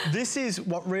 This is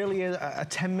what really is a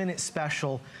 10-minute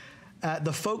special.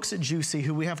 The folks at Juicy,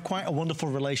 who we have quite a wonderful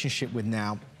relationship with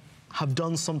now, have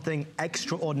done something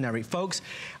extraordinary. Folks,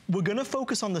 we're going to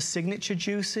focus on the signature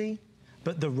Juicy,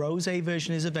 but the rosé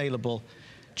version is available.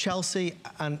 Chelsea,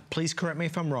 and please correct me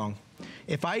if I'm wrong,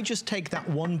 if I just take that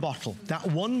one bottle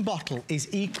is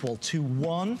equal to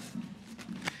 1,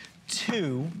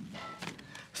 2,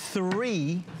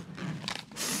 3,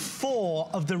 4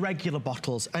 of the regular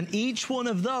bottles, and each one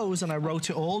of those, and I wrote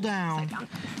it all down.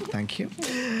 Thank you.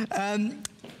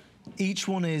 Each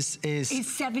one is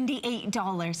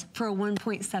 $78 for a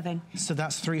 1.7. So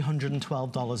that's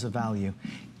 $312 of value.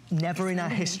 Never in our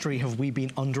history have we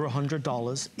been under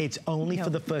 $100. It's only for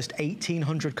the first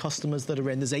 1,800 customers that are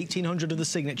in. There's 1,800 of the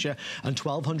Signature and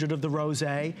 1,200 of the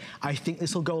Rosé. I think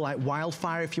this will go like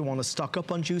wildfire if you want to stock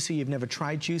up on Juicy. You've never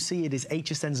tried Juicy. It is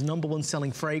HSN's #1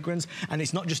 selling fragrance, and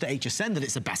it's not just at HSN that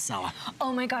it's a bestseller.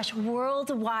 Oh my gosh,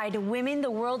 worldwide, women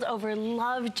the world over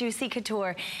love Juicy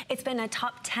Couture. It's been a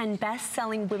top 10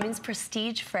 best-selling women's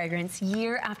prestige fragrance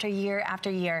year after year after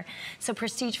year. So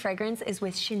prestige fragrance is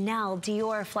with Chanel,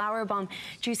 Dior, Flower Bomb.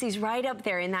 Juicy's right up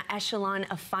there in that echelon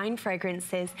of fine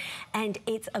fragrances, and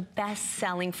it's a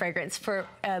best-selling fragrance for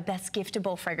best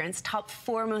giftable fragrance, top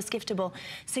 4 most giftable.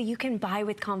 So you can buy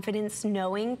with confidence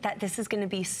knowing that this is going to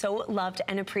be so loved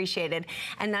and appreciated.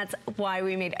 And that's why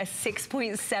we made a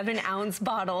 6.7-ounce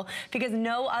bottle, because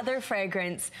no other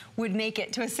fragrance would make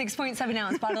it to a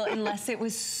 6.7-ounce bottle unless it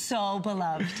was so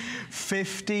beloved.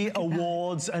 50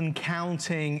 awards and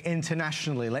counting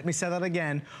internationally. Let me say that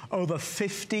again. Over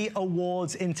 50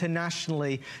 awards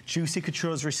internationally Juicy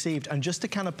Couture has received. And just to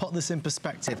kind of put this in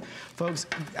perspective, folks,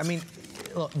 I mean,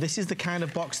 look, this is the kind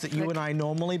of box that you and I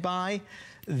normally buy.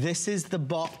 This is the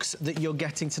box that you're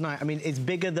getting tonight. I mean, it's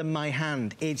bigger than my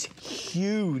hand. It's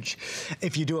huge.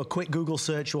 If you do a quick Google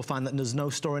search, you'll find that there's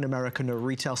no store in America, no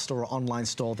retail store or online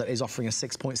store that is offering a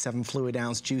 6.7 fluid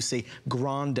ounce Juicy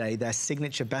Grande, their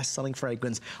signature best-selling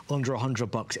fragrance, under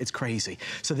 $100. It's crazy.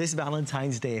 So this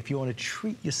Valentine's Day, if you want to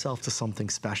treat yourself to something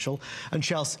special, and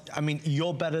Chelsea, I mean,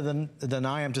 you're better than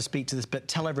I am to speak to this, but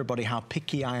tell everybody how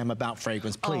picky I am about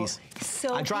fragrance, please. Oh,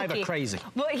 so I drive picky. her crazy.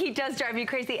 Well, he does drive you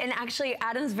crazy. And actually,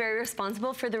 Adam's very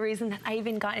responsible for the reason that I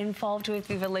even got involved with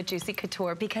Viva La Juicy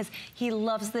Couture, because he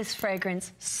loves this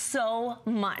fragrance so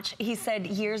much. He said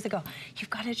years ago, you've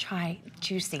got to try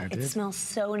Juicy. It smells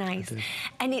so nice.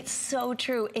 And it's so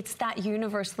true. It's that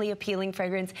universally appealing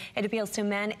fragrance. It appeals to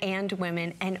men and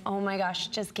women. And oh my gosh,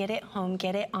 just get it home,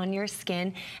 get it on your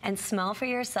skin, and smell for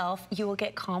yourself. You will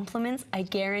get compliments, I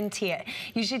guarantee it.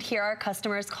 You should hear our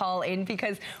customers call in,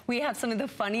 because we have some of the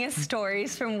funniest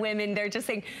stories from women. They're just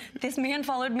saying, this man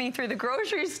followed me through the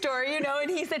grocery store, you know, and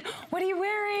he said, what are you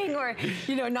wearing? Or,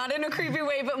 you know, not in a creepy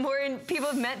way, but more in, people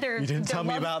have met their... You didn't tell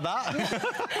me about that.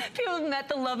 People have met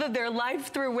the love of their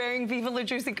life through wearing Viva La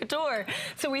Juicy Couture.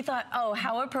 So we thought, oh,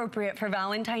 how appropriate for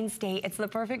Valentine's Day. It's the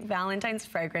perfect Valentine's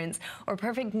fragrance, or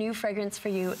perfect new fragrance for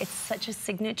you. It's such a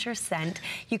signature scent.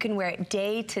 You can wear it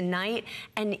day to night,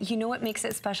 and you know what makes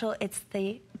it special? It's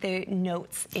the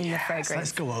notes in the fragrance.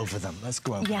 Let's go over them. Let's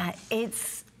go over them. Yeah,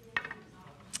 it's...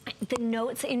 The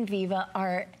notes in Viva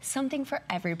are something for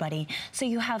everybody. So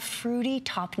you have fruity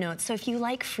top notes. So if you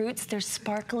like fruits, there's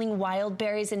sparkling wild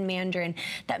berries and mandarin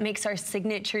that makes our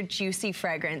signature juicy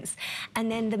fragrance.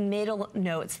 And then the middle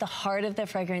notes, the heart of the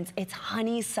fragrance, it's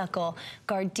honeysuckle,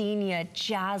 gardenia,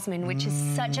 jasmine, which is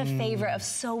such a favorite of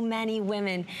so many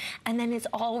women. And then it's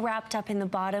all wrapped up in the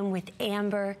bottom with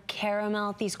amber,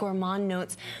 caramel, these gourmand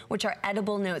notes, which are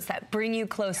edible notes that bring you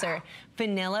closer.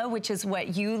 Vanilla, which is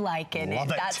what you like in it.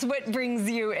 That's what brings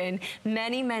you in.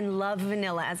 Many men love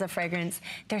vanilla as a fragrance.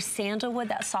 There's sandalwood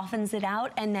that softens it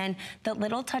out, and then the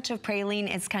little touch of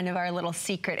praline is kind of our little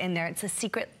secret in there. It's a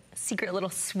secret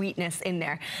little sweetness in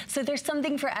there. So there's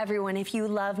something for everyone. If you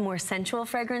love more sensual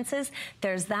fragrances,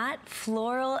 there's that,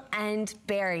 floral and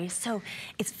berry. So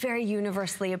it's very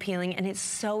universally appealing, and it's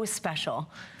so special.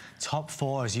 Top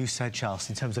 4, as you said,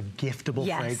 Chelsea, in terms of giftable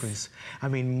fragrance. I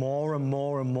mean, more and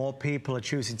more and more people are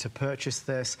choosing to purchase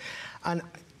this. And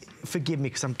forgive me,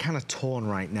 because I'm kind of torn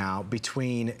right now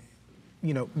between,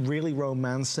 you know, really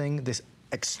romancing this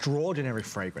extraordinary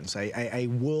fragrance, a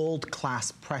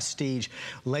world-class prestige.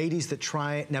 Ladies that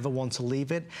try it never want to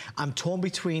leave it. I'm torn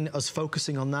between us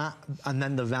focusing on that and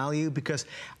then the value, because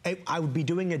I would be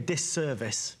doing a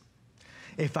disservice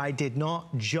if I did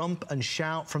not jump and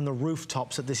shout from the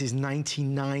rooftops that this is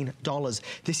 $99.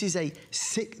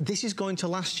 This is going to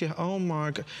last you, oh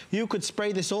my God, you could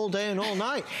spray this all day and all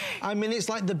night. I mean, it's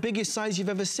like the biggest size you've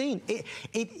ever seen.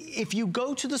 If you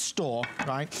go to the store,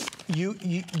 right,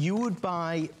 you would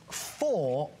buy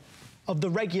 4 of the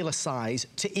regular size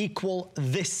to equal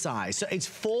this size. So it's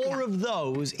 4 of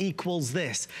those equals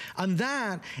this. And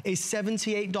that is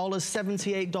 $78,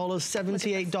 $78,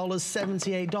 $78,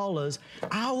 $78.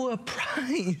 Our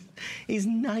price is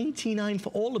 $99 for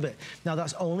all of it. Now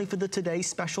that's only for the Today's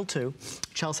Special too.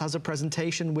 Chelsea has a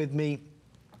presentation with me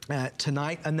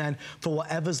tonight, and then for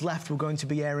whatever's left, we're going to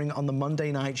be airing on the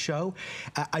Monday night show.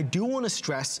 I do want to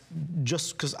stress,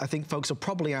 just because I think folks are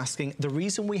probably asking, the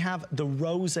reason we have the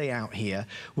rosé out here,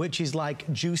 which is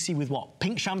like juicy with what,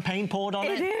 pink champagne poured on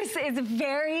it? It is. It's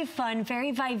very fun,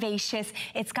 very vivacious.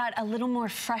 It's got a little more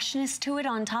freshness to it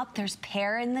on top. There's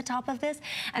pear in the top of this,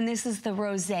 and this is the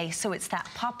rosé, so it's that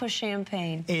pop of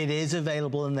champagne. It is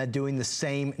available, and they're doing the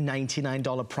same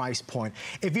 $99 price point.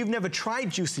 If you've never tried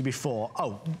juicy before,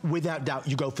 without doubt,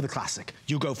 you go for the classic.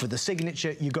 You go for the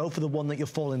signature. You go for the one that you'll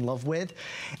fall in love with.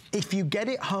 If you get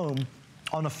it home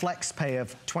on a flex pay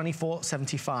of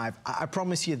 $24.75, I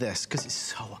promise you this, because it's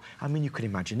so, I mean, you could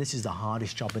imagine, this is the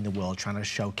hardest job in the world, trying to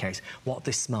showcase what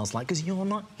this smells like, because you're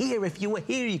not here. If you were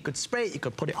here, you could spray it, you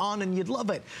could put it on, and you'd love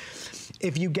it.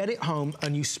 If you get it home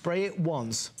and you spray it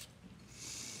once,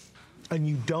 and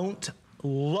you don't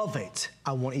love it,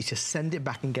 I want you to send it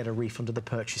back and get a refund of the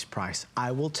purchase price.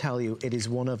 I will tell you, it is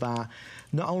one of our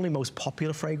not only most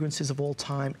popular fragrances of all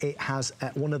time, it has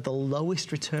one of the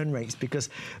lowest return rates, because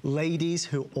ladies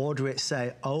who order it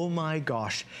say, oh my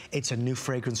gosh, it's a new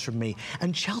fragrance from me.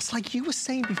 And Chelsea, like you were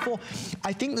saying before,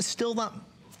 I think there's still that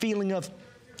feeling of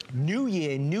new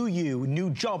year, new you, new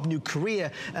job, new career,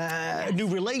 new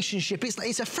relationship.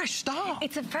 It's a fresh start.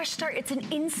 It's a fresh start. It's an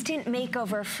instant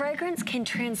makeover. Fragrance can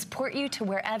transport you to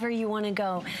wherever you want to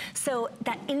go. So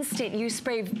that instant you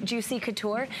spray Juicy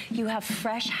Couture, you have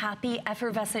fresh, happy,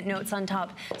 effervescent notes on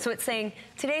top. So it's saying,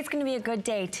 today's going to be a good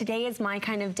day. Today is my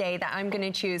kind of day that I'm going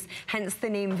to choose, hence the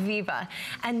name Viva.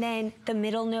 And then the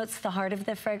middle notes, the heart of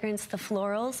the fragrance, the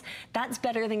florals, that's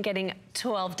better than getting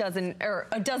 12 dozen, or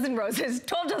a dozen roses.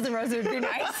 12 dozen roses would be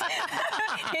nice.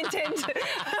 Hint, hint.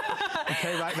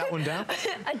 Okay, write that one down.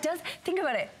 Think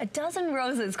about it. A dozen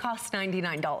roses costs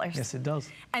 $99. Yes, it does.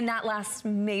 And that lasts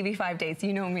maybe 5 days.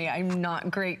 You know me, I'm not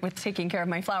great with taking care of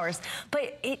my flowers.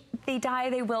 But they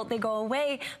die, they wilt, they go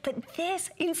away. But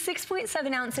this in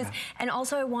 6.7 ounces. Yeah. And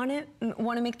also I want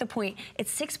to make the point,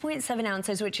 it's 6.7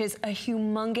 ounces, which is a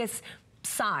humongous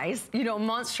size, you know,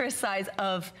 monstrous size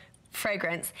of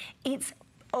fragrance. It's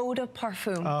eau de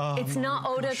parfum. Oh, it's not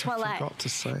eau de toilette. I forgot to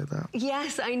say that.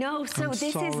 Yes, I know. So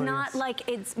this is not like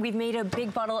we've made a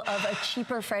big bottle of a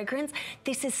cheaper fragrance.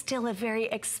 This is still a very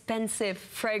expensive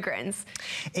fragrance.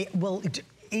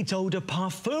 It's eau de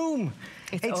parfum.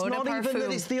 It's not even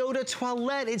that it's the eau de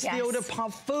toilette, it's the eau de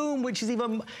parfum, which is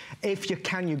even, if you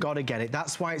can, you gotta get it.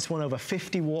 That's why it's won over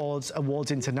 50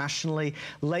 awards internationally.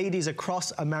 Ladies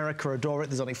across America adore it.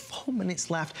 There's only 4 minutes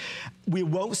left. We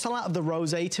won't sell out of the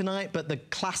rosé tonight, but the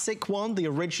classic one, the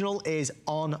original, is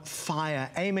on fire.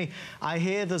 Amy, I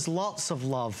hear there's lots of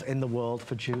love in the world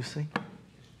for Juicy.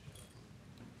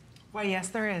 Well, yes,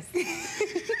 there is.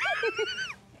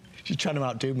 She's trying to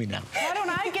outdo me now. Why don't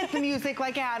I get the music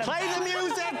like Adam? Play the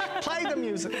music! Play the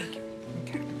music!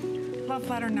 Okay. Love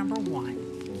letter number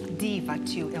 1. Diva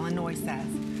 2, Illinois says,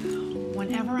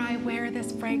 whenever I wear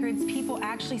this fragrance, people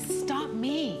actually stop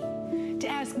me to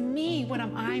ask me what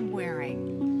I'm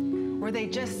wearing. Or they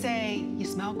just say, you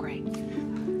smell great.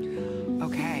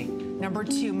 Okay, number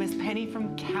 2, Miss Penny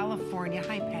from California.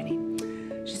 Hi, Penny.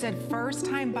 She said, first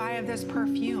time buy of this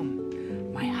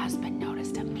perfume. My husband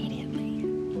noticed immediately.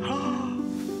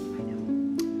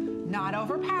 Not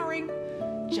overpowering,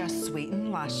 just sweet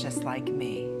and luscious like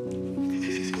me.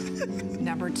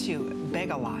 Number 2,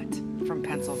 Big-A-Lot from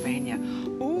Pennsylvania.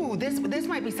 Ooh, this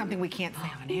might be something we can't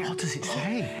say on air. What does it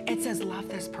say? It says, love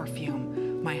this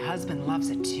perfume. My husband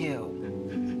loves it too.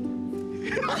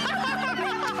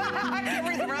 I can't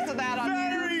read the rest of that on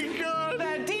air. Very good.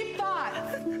 The Deep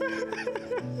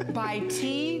Thought by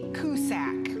T.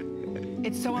 Cusack.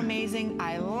 It's so amazing.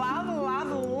 I love, love,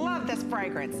 love this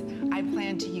fragrance. I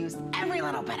plan to use every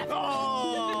little bit of it.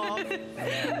 Oh,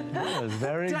 that was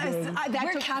very good.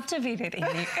 We're captivated,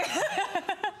 Amy.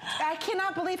 I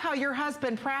cannot believe how your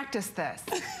husband practiced this.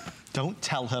 Don't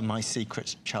tell her my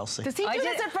secrets, Chelsea. Does he do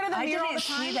this in front of the mirror all the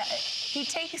time? He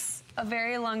takes a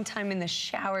very long time in the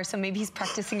shower, so maybe he's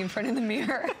practicing in front of the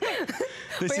mirror.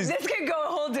 This could go a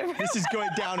whole different This is going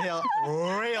downhill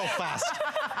real fast.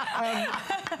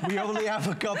 We only have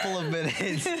a couple of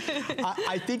minutes.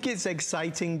 I think it's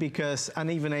exciting because,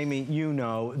 and even Amy, you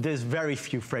know, there's very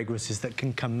few fragrances that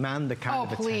can command the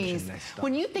kind of attention this stuff.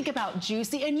 When you think about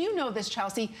Juicy, and you know this,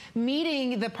 Chelsea,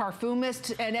 meeting the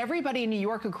parfumist and everybody in New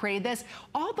York who created this,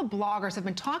 all the bloggers have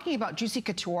been talking about Juicy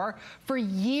Couture for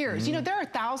years. You know, there are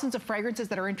thousands of fragrances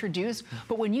that are introduced,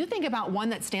 but when you think about one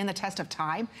that stand the test of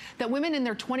time, that women in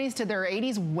their 20s to their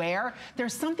 80s wear,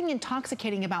 there's something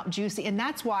intoxicating about Juicy, and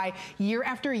that's why year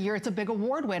after year it's a big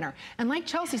award winner. And like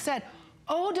Chelsea said,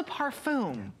 eau de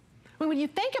parfum. I mean, when you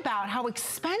think about how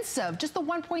expensive, just the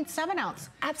 1.7 ounce.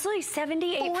 Absolutely,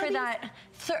 78 for that.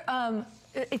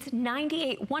 It's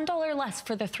 98, $1 less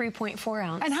for the 3.4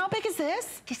 ounce. And how big is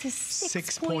this? This is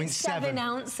 6.7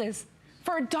 ounces.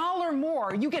 For $1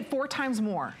 more, you get 4 times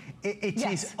more. It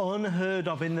is unheard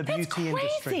of in the beauty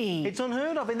industry. It's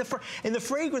unheard of. In the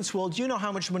fragrance world, you know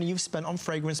how much money you've spent on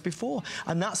fragrance before.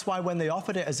 And that's why when they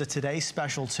offered it as a Today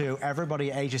Special too,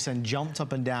 everybody at HSN jumped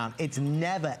up and down. It's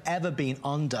never, ever been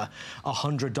under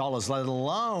 $100, let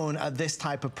alone at this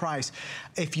type of price.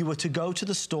 If you were to go to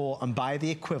the store and buy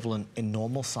the equivalent in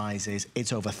normal sizes,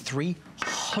 it's over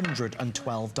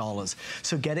 $312.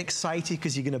 So get excited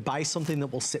because you're going to buy something that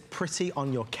will sit pretty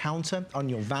on your counter, on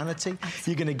your vanity.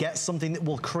 You're going to get something that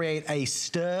will create a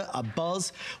stir, a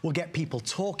buzz, will get people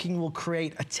talking, will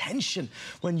create attention.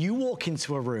 When you walk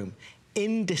into a room,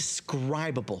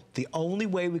 indescribable. The only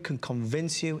way we can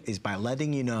convince you is by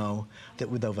letting you know that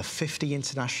with over 50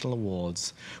 international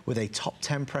awards, with a top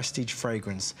 10 prestige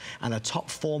fragrance and a top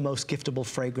 4 most giftable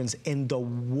fragrance in the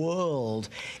world,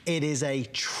 it is a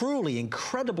truly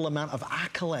incredible amount of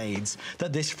accolades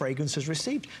that this fragrance has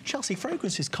received. Chelsea,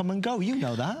 fragrances come and go, you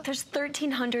know that. There's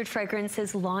 1,300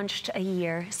 fragrances launched a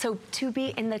year. So to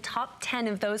be in the top 10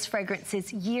 of those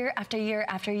fragrances year after year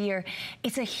after year,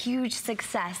 it's a huge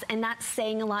success. And that's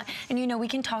saying a lot. And you know, we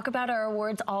can talk about our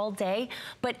awards all day,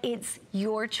 but it's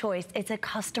your choice. It's a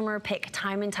customer pick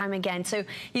time and time again. So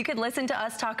you could listen to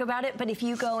us talk about it, but if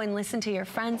you go and listen to your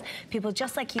friends, people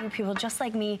just like you, people just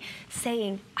like me,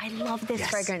 saying, I love this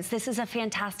fragrance. This is a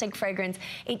fantastic fragrance.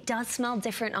 It does smell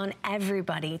different on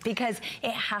everybody because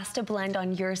it has to blend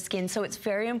on your skin. So it's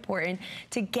very important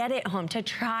to get it home, to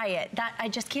try it. That I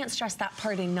just can't stress that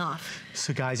part enough.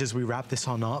 So guys, as we wrap this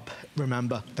on up,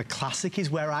 remember, the classic is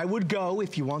where I would go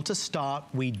if you want to start.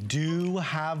 We do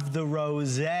have the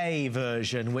rosé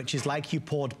version, which is like you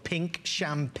poured pink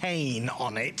champagne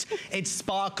on it. It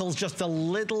sparkles just a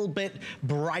little bit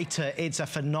brighter. It's a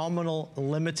phenomenal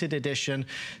limited edition.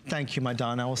 Thank you, my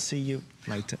darling. I will see you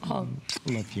later. Oh,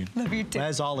 love you. Love you too.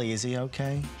 Where's Ollie? Is he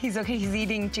okay? He's okay. He's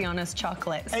eating Gianna's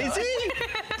chocolate. So. Is he?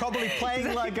 Probably playing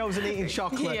Legos and eating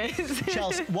chocolate. He is.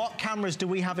 Chelsea, what cameras do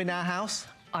we have in our house?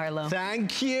 Arlo.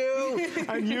 Thank you.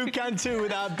 And you can too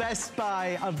with our Best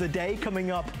Buy of the day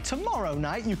coming up tomorrow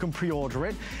night. You can pre-order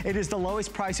it. It is the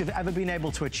lowest price we've ever been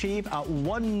able to achieve at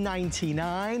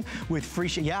 $199 with free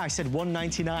shipping. Yeah, I said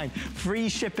 $199. Free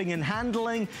shipping and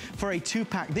handling for a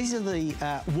 2-pack. These are the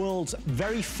world's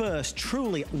very first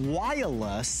truly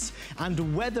wireless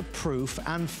and weatherproof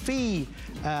and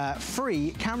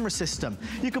fee-free camera system.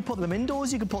 You can put them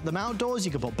indoors, you can put them outdoors,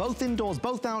 you can put both indoors,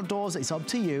 both outdoors. It's up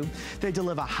to you. They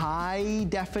deliver high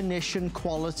definition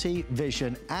quality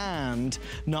vision, and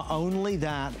not only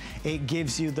that, it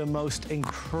gives you the most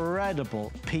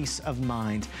incredible peace of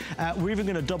mind. We're even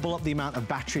going to double up the amount of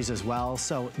batteries as well,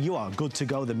 so you are good to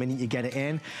go the minute you get it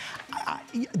in.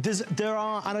 There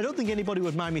are, and I don't think anybody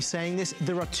would mind me saying this,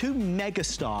 there are 2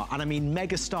 megastar, and I mean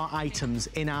megastar items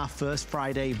in our First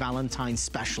Friday Valentine's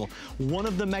special. One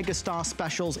of the megastar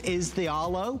specials is the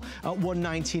Arlo at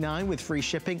 $199 with free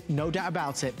shipping, no doubt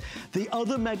about it. The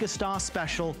other megastar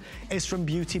special is from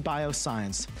Beauty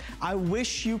Bioscience. I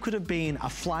wish you could have been a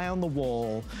fly on the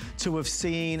wall to have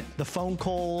seen the phone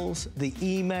calls, the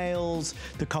emails,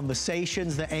 the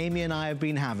conversations that Amy and I have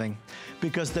been having,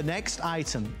 because the next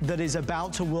item that is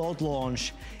about to world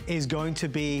launch is going to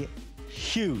be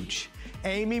huge.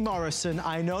 Amy Morrison,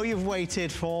 I know you've waited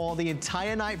for the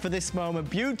entire night for this moment.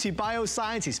 Beauty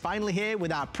Bioscience is finally here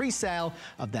with our pre-sale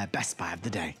of their Best Buy of the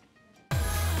day.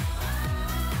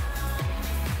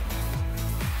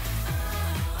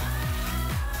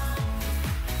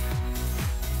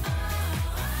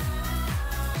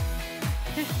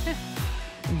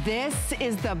 This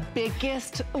is the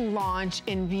biggest launch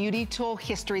in beauty tool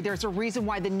history. There's a reason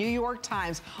why the New York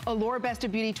Times, Allure Best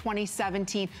of Beauty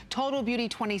 2017, Total Beauty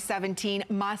 2017,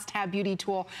 must-have beauty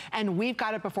tool, and we've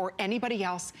got it before anybody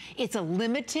else. It's a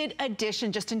limited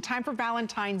edition, just in time for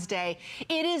Valentine's Day.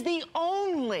 It is the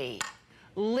only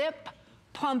lip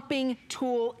pumping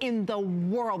tool in the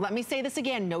world. Let me say this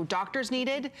again, no doctors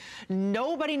needed.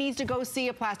 Nobody needs to go see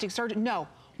a plastic surgeon. No,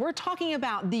 we're talking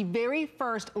about the very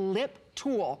first lip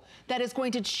tool that is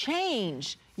going to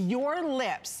change your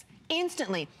lips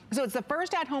instantly. So it's the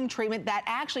first at-home treatment that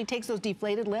actually takes those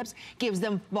deflated lips, gives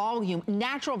them volume,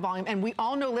 natural volume, and we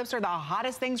all know lips are the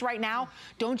hottest things right now.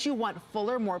 Don't you want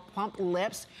fuller, more plump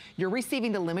lips? You're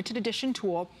receiving the limited edition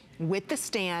tool with the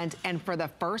stand, and for the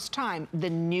first time, the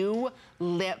new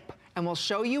lip and we'll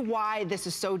show you why this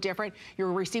is so different.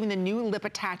 You're receiving the new lip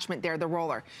attachment there, the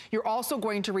roller. You're also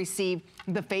going to receive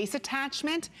the face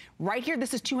attachment. Right here,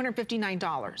 this is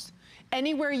 $259.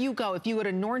 Anywhere you go, if you go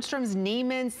to Nordstrom's,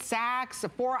 Neiman's, Saks,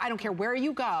 Sephora, I don't care where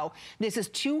you go, this is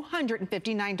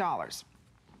 $259.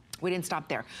 We didn't stop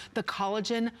there. The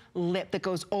collagen lip that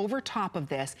goes over top of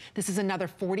this is another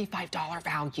 $45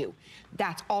 value.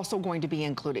 That's also going to be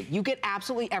included. You get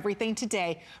absolutely everything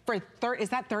today for, is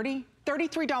that 30?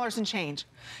 $33 and change.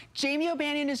 Jamie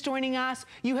O'Banion is joining us.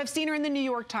 You have seen her in the New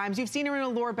York Times. You've seen her in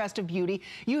Allure Best of Beauty.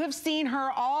 You have seen her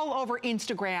all over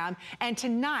Instagram. And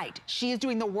tonight, she is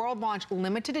doing the World Launch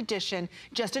Limited Edition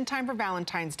just in time for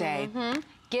Valentine's Day.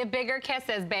 Give bigger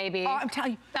kisses, baby. Oh, I'm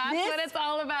telling you. That's what it's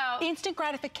all about. Instant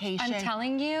gratification. I'm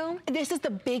telling you. This is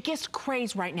the biggest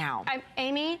craze right now.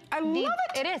 Amy. I love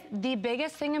it. It is. The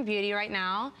biggest thing in beauty right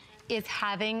now is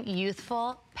having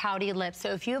youthful, pouty lips. So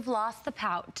if you've lost the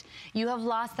pout, you have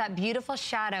lost that beautiful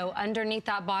shadow underneath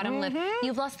that bottom lip,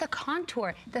 you've lost the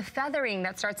contour, the feathering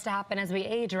that starts to happen as we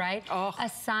age, right? A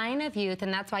sign of youth,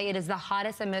 and that's why it is the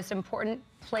hottest and most important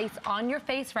place on your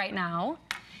face right now,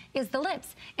 is the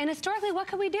lips. And historically, what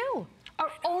could we do? Our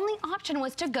only option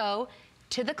was to go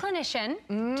to the clinician,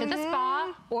 to the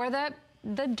spa, or the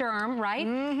derm, right?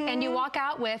 And you walk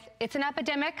out with, it's an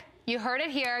epidemic. You heard it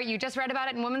here. You just read about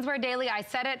it in Women's Wear Daily. I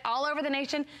said it all over the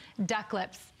nation. Duck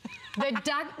lips. The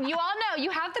duck, you all know, you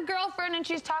have the girlfriend and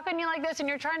she's talking to you like this and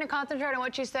you're trying to concentrate on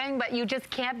what she's saying, but you just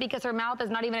can't because her mouth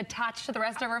is not even attached to the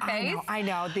rest of her face. I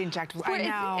know, the injectables, I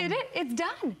know. It's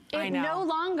done. I know. No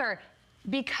longer,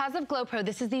 because of Glow Pro,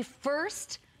 this is the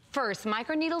first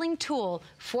microneedling tool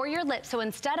for your lips. So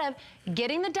instead of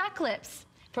getting the duck lips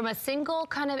from a single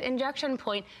kind of injection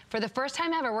point, for the first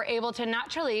time ever, we're able to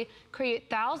naturally create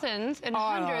thousands and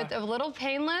hundreds of little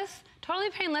painless, totally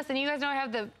painless, and you guys know I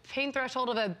have the pain threshold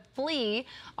of a flea,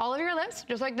 all over your lips,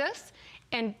 just like this.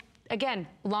 And again,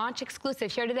 launch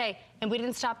exclusive here today. And we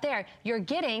didn't stop there. You're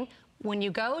getting, when you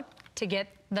go to get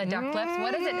the duck lips,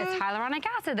 what is it? It's hyaluronic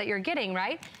acid that you're getting,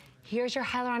 right? Here's your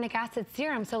hyaluronic acid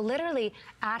serum. So literally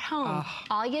at home,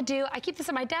 all you do, I keep this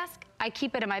at my desk, I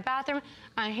keep it in my bathroom.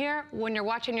 Here, when you're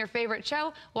watching your favorite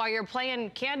show, while you're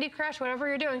playing Candy Crush, whatever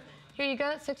you're doing, here you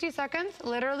go, 60 seconds,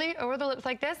 literally over the lips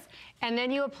like this, and then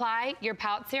you apply your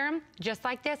pout serum just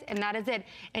like this, and that is it.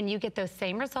 And you get those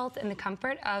same results in the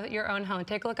comfort of your own home.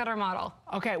 Take a look at our model.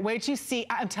 Okay, wait till you see,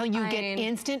 I'm telling you, get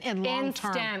instant and long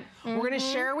term. We're gonna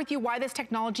share with you why this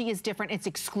technology is different. It's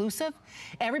exclusive.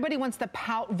 Everybody wants the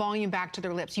pout volume back to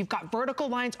their lips. You've got vertical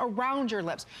lines around your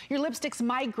lips. Your lipstick's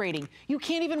migrating. You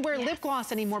can't even wear lip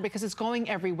gloss anymore because it's going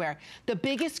everywhere. The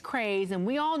biggest craze, and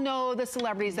we all know the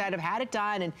celebrities that have had it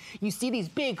done, and you see these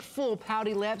big, full,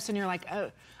 pouty lips, and you're like,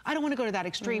 oh, I don't want to go to that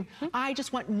extreme. I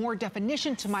just want more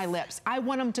definition to my lips. I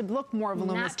want them to look more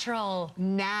voluminous.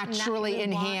 Naturally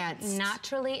enhanced.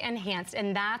 Naturally enhanced.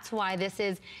 And that's why this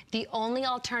is the only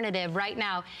alternative right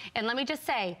now. And let me just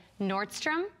say,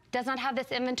 Nordstrom does not have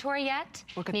this inventory yet.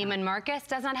 Neiman Marcus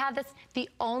does not have this. The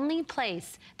only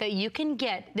place that you can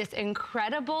get this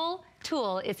incredible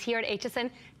tool is here at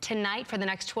HSN tonight for the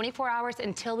next 24 hours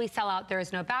until we sell out. There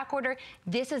is no back order.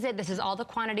 This is it. This is all the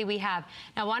quantity we have.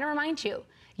 Now, I want to remind you,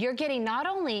 you're getting not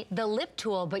only the lip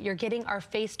tool, but you're getting our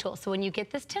face tool. So when you get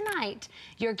this tonight,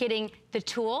 you're getting the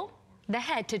tool, the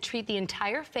head to treat the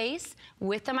entire face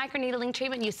with the microneedling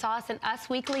treatment. You saw us in Us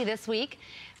Weekly this week.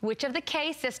 Which of the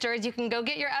K sisters, you can go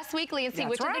get your Us Weekly and see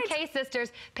which of the K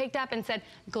sisters picked up and said,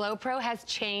 Glow Pro has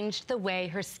changed the way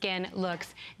her skin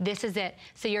looks. This is it.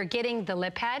 So you're getting the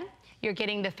lip head, you're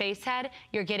getting the face head,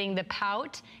 you're getting the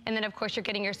pout, and then of course you're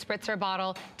getting your spritzer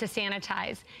bottle to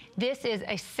sanitize. This is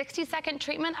a 60-second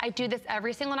treatment. I do this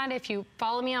every single night. If you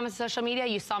follow me on my social media,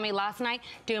 you saw me last night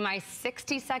doing my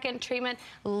 60-second treatment.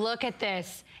 Look at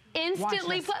this.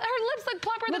 Instantly, her lips look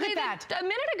plumper than they did a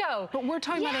minute ago. But we're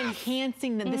talking about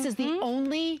enhancing them. This is the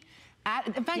only,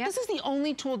 in fact, this is the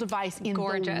only tool device in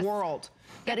the world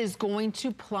that is going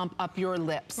to plump up your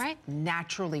lips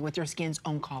naturally with your skin's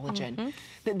own collagen.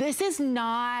 This is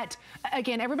not,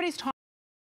 again, everybody's talking.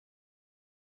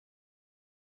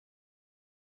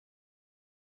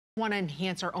 We want to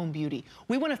enhance our own beauty.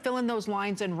 We want to fill in those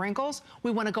lines and wrinkles.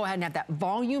 We want to go ahead and have that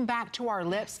volume back to our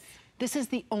lips. This is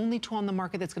the only tool on the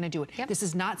market that's going to do it. This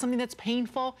is not something that's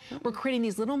painful. We're creating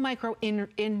these little micro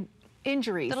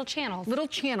injuries. Little channels. Little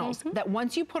channels that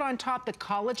once you put on top the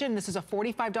collagen, this is a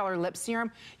 $45 lip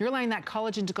serum, you're allowing that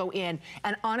collagen to go in,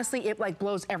 and honestly, it like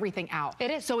blows everything out. It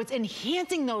is. So it's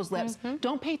enhancing those lips.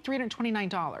 Don't pay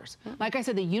 $329. Like I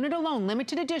said, the unit alone,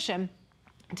 limited edition,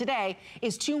 today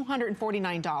is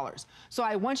 $249. So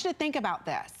I want you to think about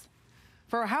this.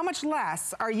 For how much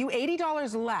less? Are you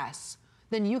 $80 less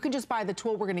then you can just buy the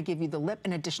tool. We're gonna give you the lip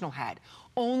and additional head.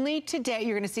 Only today,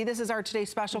 you're gonna see this is our Today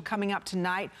Special coming up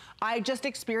tonight. I just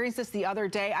experienced this the other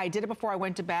day. I did it before I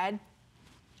went to bed.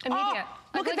 Immediate.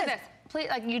 Oh, look at this. Please,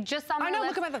 like you just saw my lips.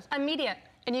 Look at my lips. Immediate.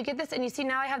 And you get this, and you see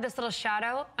now I have this little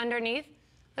shadow underneath.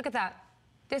 Look at that.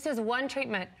 This is one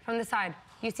treatment from the side.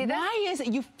 You see this? Why is it?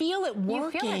 You feel it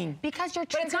working. You feel it because you're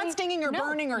triggering. But it's not stinging or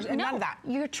burning or none of that.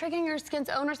 You're triggering your skin's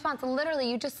own response. Literally,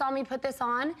 you just saw me put this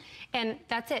on, and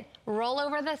that's it. Roll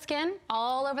over the skin,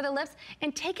 all over the lips,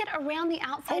 and take it around the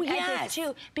outside edges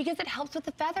too, because it helps with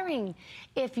the feathering.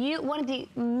 One of the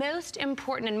most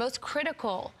important and most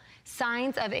critical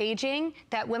signs of aging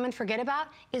that women forget about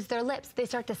is their lips. They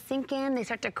start to sink in, they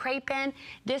start to crepe in.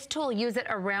 This tool, use it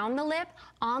around the lip,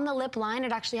 on the lip line.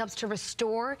 It actually helps to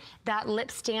restore that lip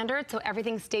standard so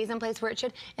everything stays in place where it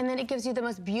should. And then it gives you the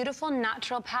most beautiful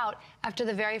natural pout after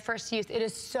the very first use. It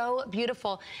is so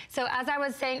beautiful. So as I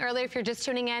was saying earlier, if you're just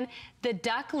tuning in, the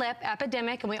duck lip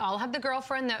epidemic, and we all have the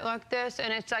girlfriend that like this,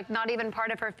 and it's like not even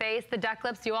part of her face, the duck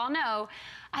lips, you all know.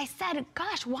 I said,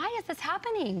 gosh, why is this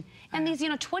happening? And these,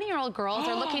 20-year-old girls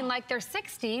are looking like they're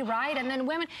 60, right? And then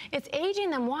women, it's aging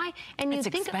them. Why? And you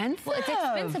think, expensive. Well, it's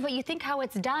expensive, but you think how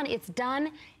it's done. It's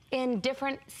done in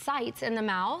different sites in the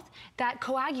mouth that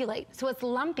coagulate, so it's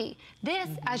lumpy. This,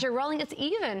 as you're rolling, it's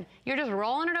even. You're just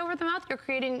rolling it over the mouth. You're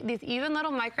creating these even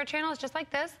little microchannels, just like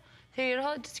this. So you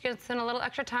just spend a little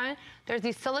extra time. There's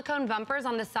these silicone bumpers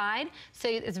on the side, so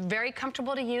it's very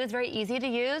comfortable to use, very easy to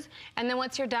use. And then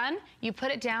once you're done, you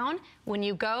put it down. When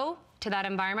you go to that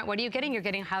environment, what are you getting? You're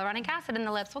getting hyaluronic acid in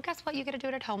the lips. Well, guess what? You get to do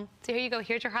it at home. So here you go.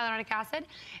 Here's your hyaluronic acid,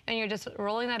 and you're just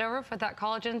rolling that over for that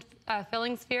collagen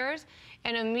filling spheres,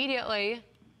 and immediately,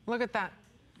 look at that.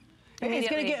 It's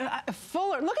going to get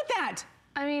fuller. Look at that.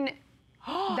 I mean,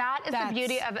 that is the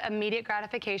beauty of immediate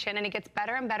gratification, and it gets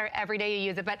better and better every day you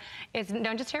use it. But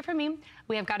don't just hear from me.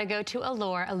 We have got to go to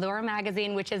Allure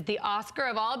magazine, which is the Oscar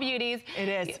of all beauties. It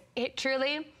is. It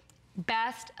truly,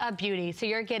 best of beauty. So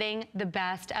you're getting the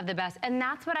best of the best. And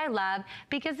that's what I love,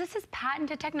 because this is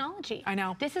patented technology. I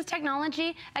know. This is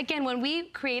technology. Again, when we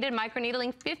created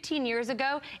microneedling 15 years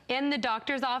ago in the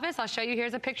doctor's office, I'll show you,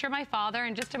 here's a picture of my father.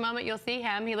 In just a moment, you'll see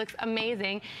him. He looks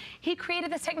amazing. He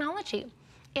created this technology.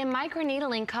 And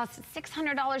microneedling costs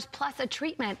 $600 plus a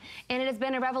treatment, and it has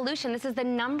been a revolution. This is the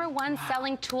 #1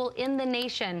 selling tool in the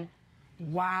nation.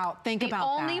 Wow, think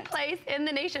about that. The only place in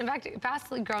the nation, in fact,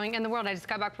 fastly growing in the world. I just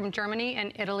got back from Germany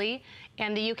and Italy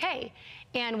and the UK.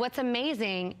 And what's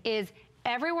amazing is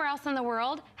everywhere else in the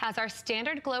world has our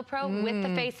standard Glow Pro with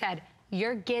the face head.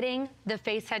 You're getting the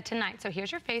face head tonight. So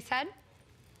here's your face head.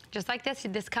 Just like this.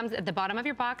 This comes at the bottom of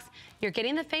your box. You're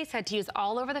getting the face head to use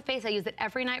all over the face. I use it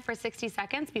every night for 60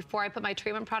 seconds before I put my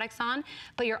treatment products on,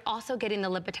 but you're also getting the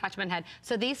lip attachment head.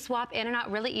 So these swap in and out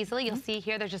really easily. You'll see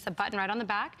here, there's just a button right on the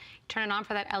back. Turn it on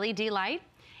for that LED light,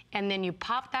 and then you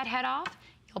pop that head off.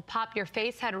 You'll pop your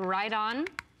face head right on,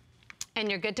 and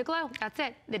you're good to glow. That's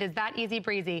it. It is that easy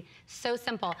breezy. So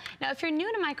simple. Now, if you're new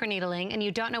to microneedling and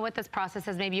you don't know what this process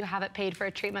is, maybe you haven't paid for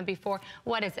a treatment before,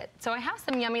 what is it? So I have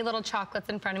some yummy little chocolates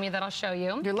in front of me that I'll show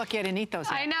you. You're lucky I didn't eat those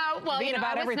yet. I know. Well, you know,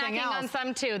 I was snacking on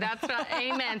some too. That's what,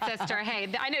 amen, sister. Hey,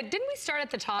 I know. Didn't we start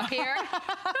at the top here?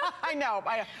 I know.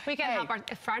 We can help our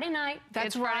Friday night.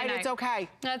 That's right. It's okay.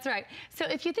 That's right. So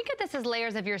if you think of this as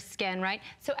layers of your skin, right?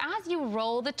 So as you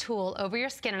roll the tool over your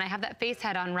skin, and I have that face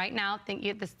head on right now, think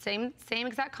you the same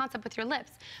exact concept with your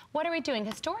lips. What are we doing?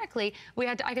 Historically,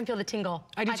 I can feel the tingle.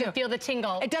 I do too. I can feel the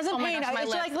tingle. It doesn't pain.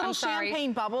 It's like little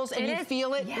champagne bubbles, and you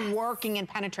feel it working and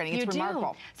penetrating. It's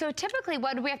remarkable. So typically,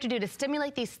 what do we have to do to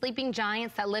stimulate these sleeping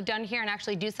giants that live down here and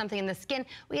actually do something in the skin?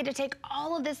 We had to take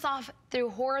all of this off through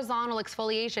horizontal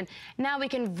exfoliation. Now we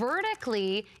can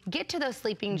vertically get to those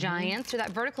sleeping giants through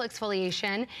that vertical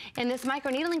exfoliation, and this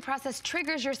microneedling process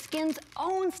triggers your skin's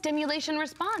own stimulation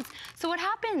response. So what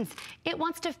happens? It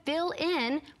wants to fill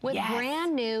in with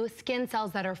brand new skin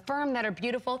cells that are firm, that are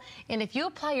beautiful. And if you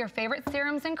apply your favorite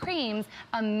serums and creams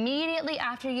immediately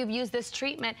after you've used this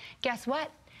treatment, guess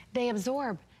what? They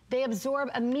absorb. They absorb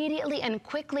immediately and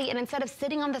quickly, and instead of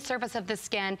sitting on the surface of the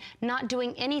skin, not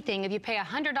doing anything, if you pay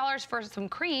 $100 for some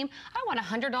cream, I want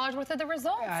 $100 worth of the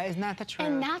results. Yeah, isn't that the truth?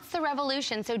 And that's the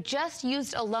revolution. So just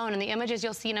used alone, and the images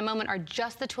you'll see in a moment are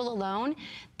just the tool alone.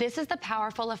 This is the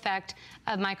powerful effect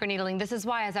of microneedling. This is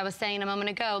why, as I was saying a moment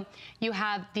ago, you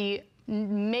have the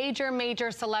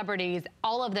major celebrities,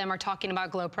 all of them are talking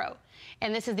about Glow Pro.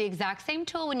 And this is the exact same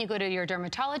tool when you go to your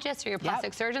dermatologist or your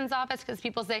plastic surgeon's office, because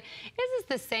people say, is this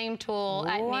the same tool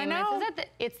at Neiman's?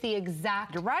 It's the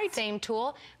exact same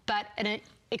tool, but an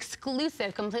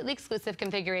exclusive, completely exclusive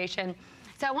configuration.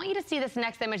 So I want you to see this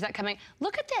next image that's coming.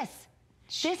 Look at this.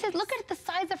 This is, look at the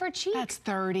size of her cheek. That's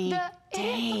 30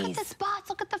 days. Look at the spots,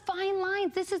 look at the fine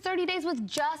lines. This is 30 days with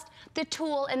just the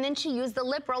tool, and then she used the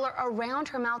lip roller around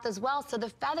her mouth as well, so the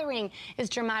feathering is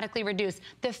dramatically reduced.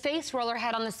 The face roller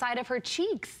head on the side of her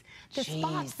cheeks. The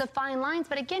spots, the fine lines,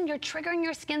 but again, you're triggering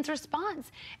your skin's response.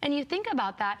 And you think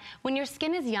about that, when your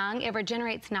skin is young, it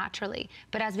regenerates naturally.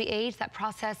 But as we age, that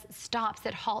process stops,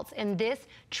 it halts, and this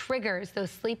triggers those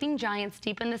sleeping giants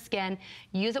deep in the skin.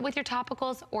 Use it with your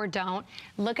topicals or don't.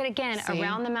 Look at, again,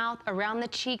 around the mouth, around the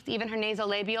cheeks, even her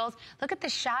nasolabials. Look at the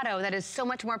shadow that is so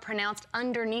much more pronounced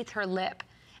underneath her lip,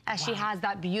 as she has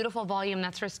that beautiful volume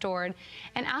that's restored.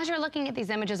 And as you're looking at these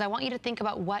images, I want you to think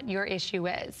about what your issue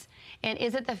is. And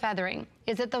is it the feathering?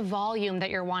 Is it the volume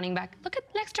that you're wanting back? Look at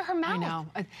next to her mouth.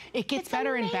 I know. It gets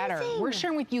better and better. We're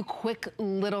sharing with you quick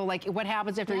little, like, what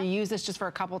happens after you use this just for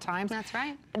a couple times. That's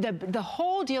right. The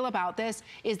whole deal about this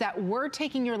is that we're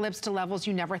taking your lips to levels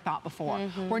you never thought before.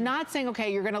 We're not saying,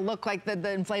 okay, you're gonna look like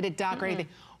the inflated duck or anything.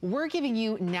 We're giving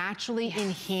you naturally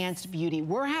enhanced beauty.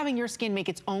 We're having your skin make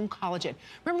its own collagen.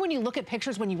 Remember when you look at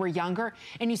pictures when you were younger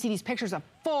and you see these pictures of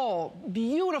full,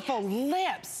 beautiful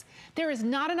lips? There is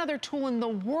not another tool in the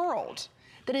world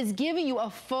that is giving you a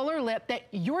fuller lip that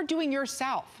you're doing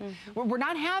yourself. We're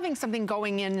not having something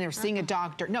going in or seeing a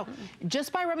doctor. No,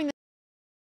 just by rubbing the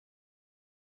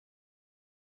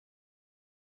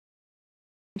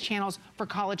channels for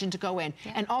collagen to go in,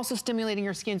 and also stimulating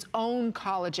your skin's own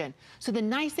collagen. So the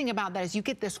nice thing about that is you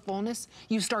get this fullness,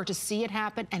 you start to see it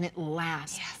happen, and it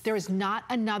lasts. There is not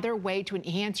another way to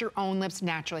enhance your own lips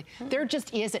naturally. There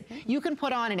just isn't. You can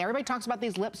put on, and everybody talks about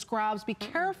these lip scrubs, be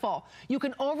careful. You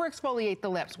can over exfoliate the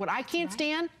lips. What I can't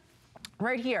stand,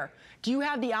 right here. Do you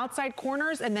have the outside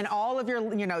corners and then all of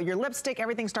your, your lipstick,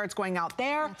 everything starts going out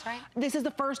there? That's right. This is the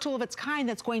first tool of its kind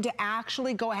that's going to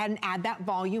actually go ahead and add that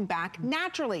volume back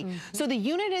naturally. So the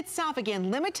unit itself, again,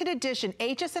 limited edition,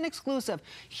 HSN exclusive,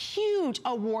 huge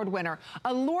award winner,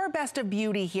 Allure Best of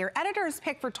Beauty here, editor's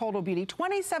pick for Total Beauty,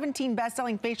 2017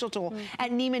 best-selling facial tool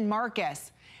at Neiman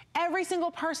Marcus. Every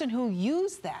single person who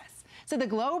used this said the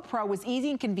Glow Pro was easy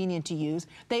and convenient to use.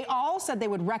 They all said they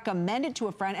would recommend it to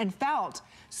a friend and felt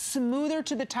smoother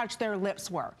to the touch their lips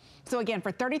were. So again,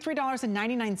 for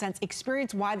 $33.99,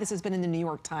 experience why this has been in the New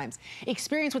York Times.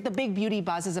 Experience what the big beauty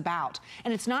buzz is about.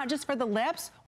 And it's not just for the lips.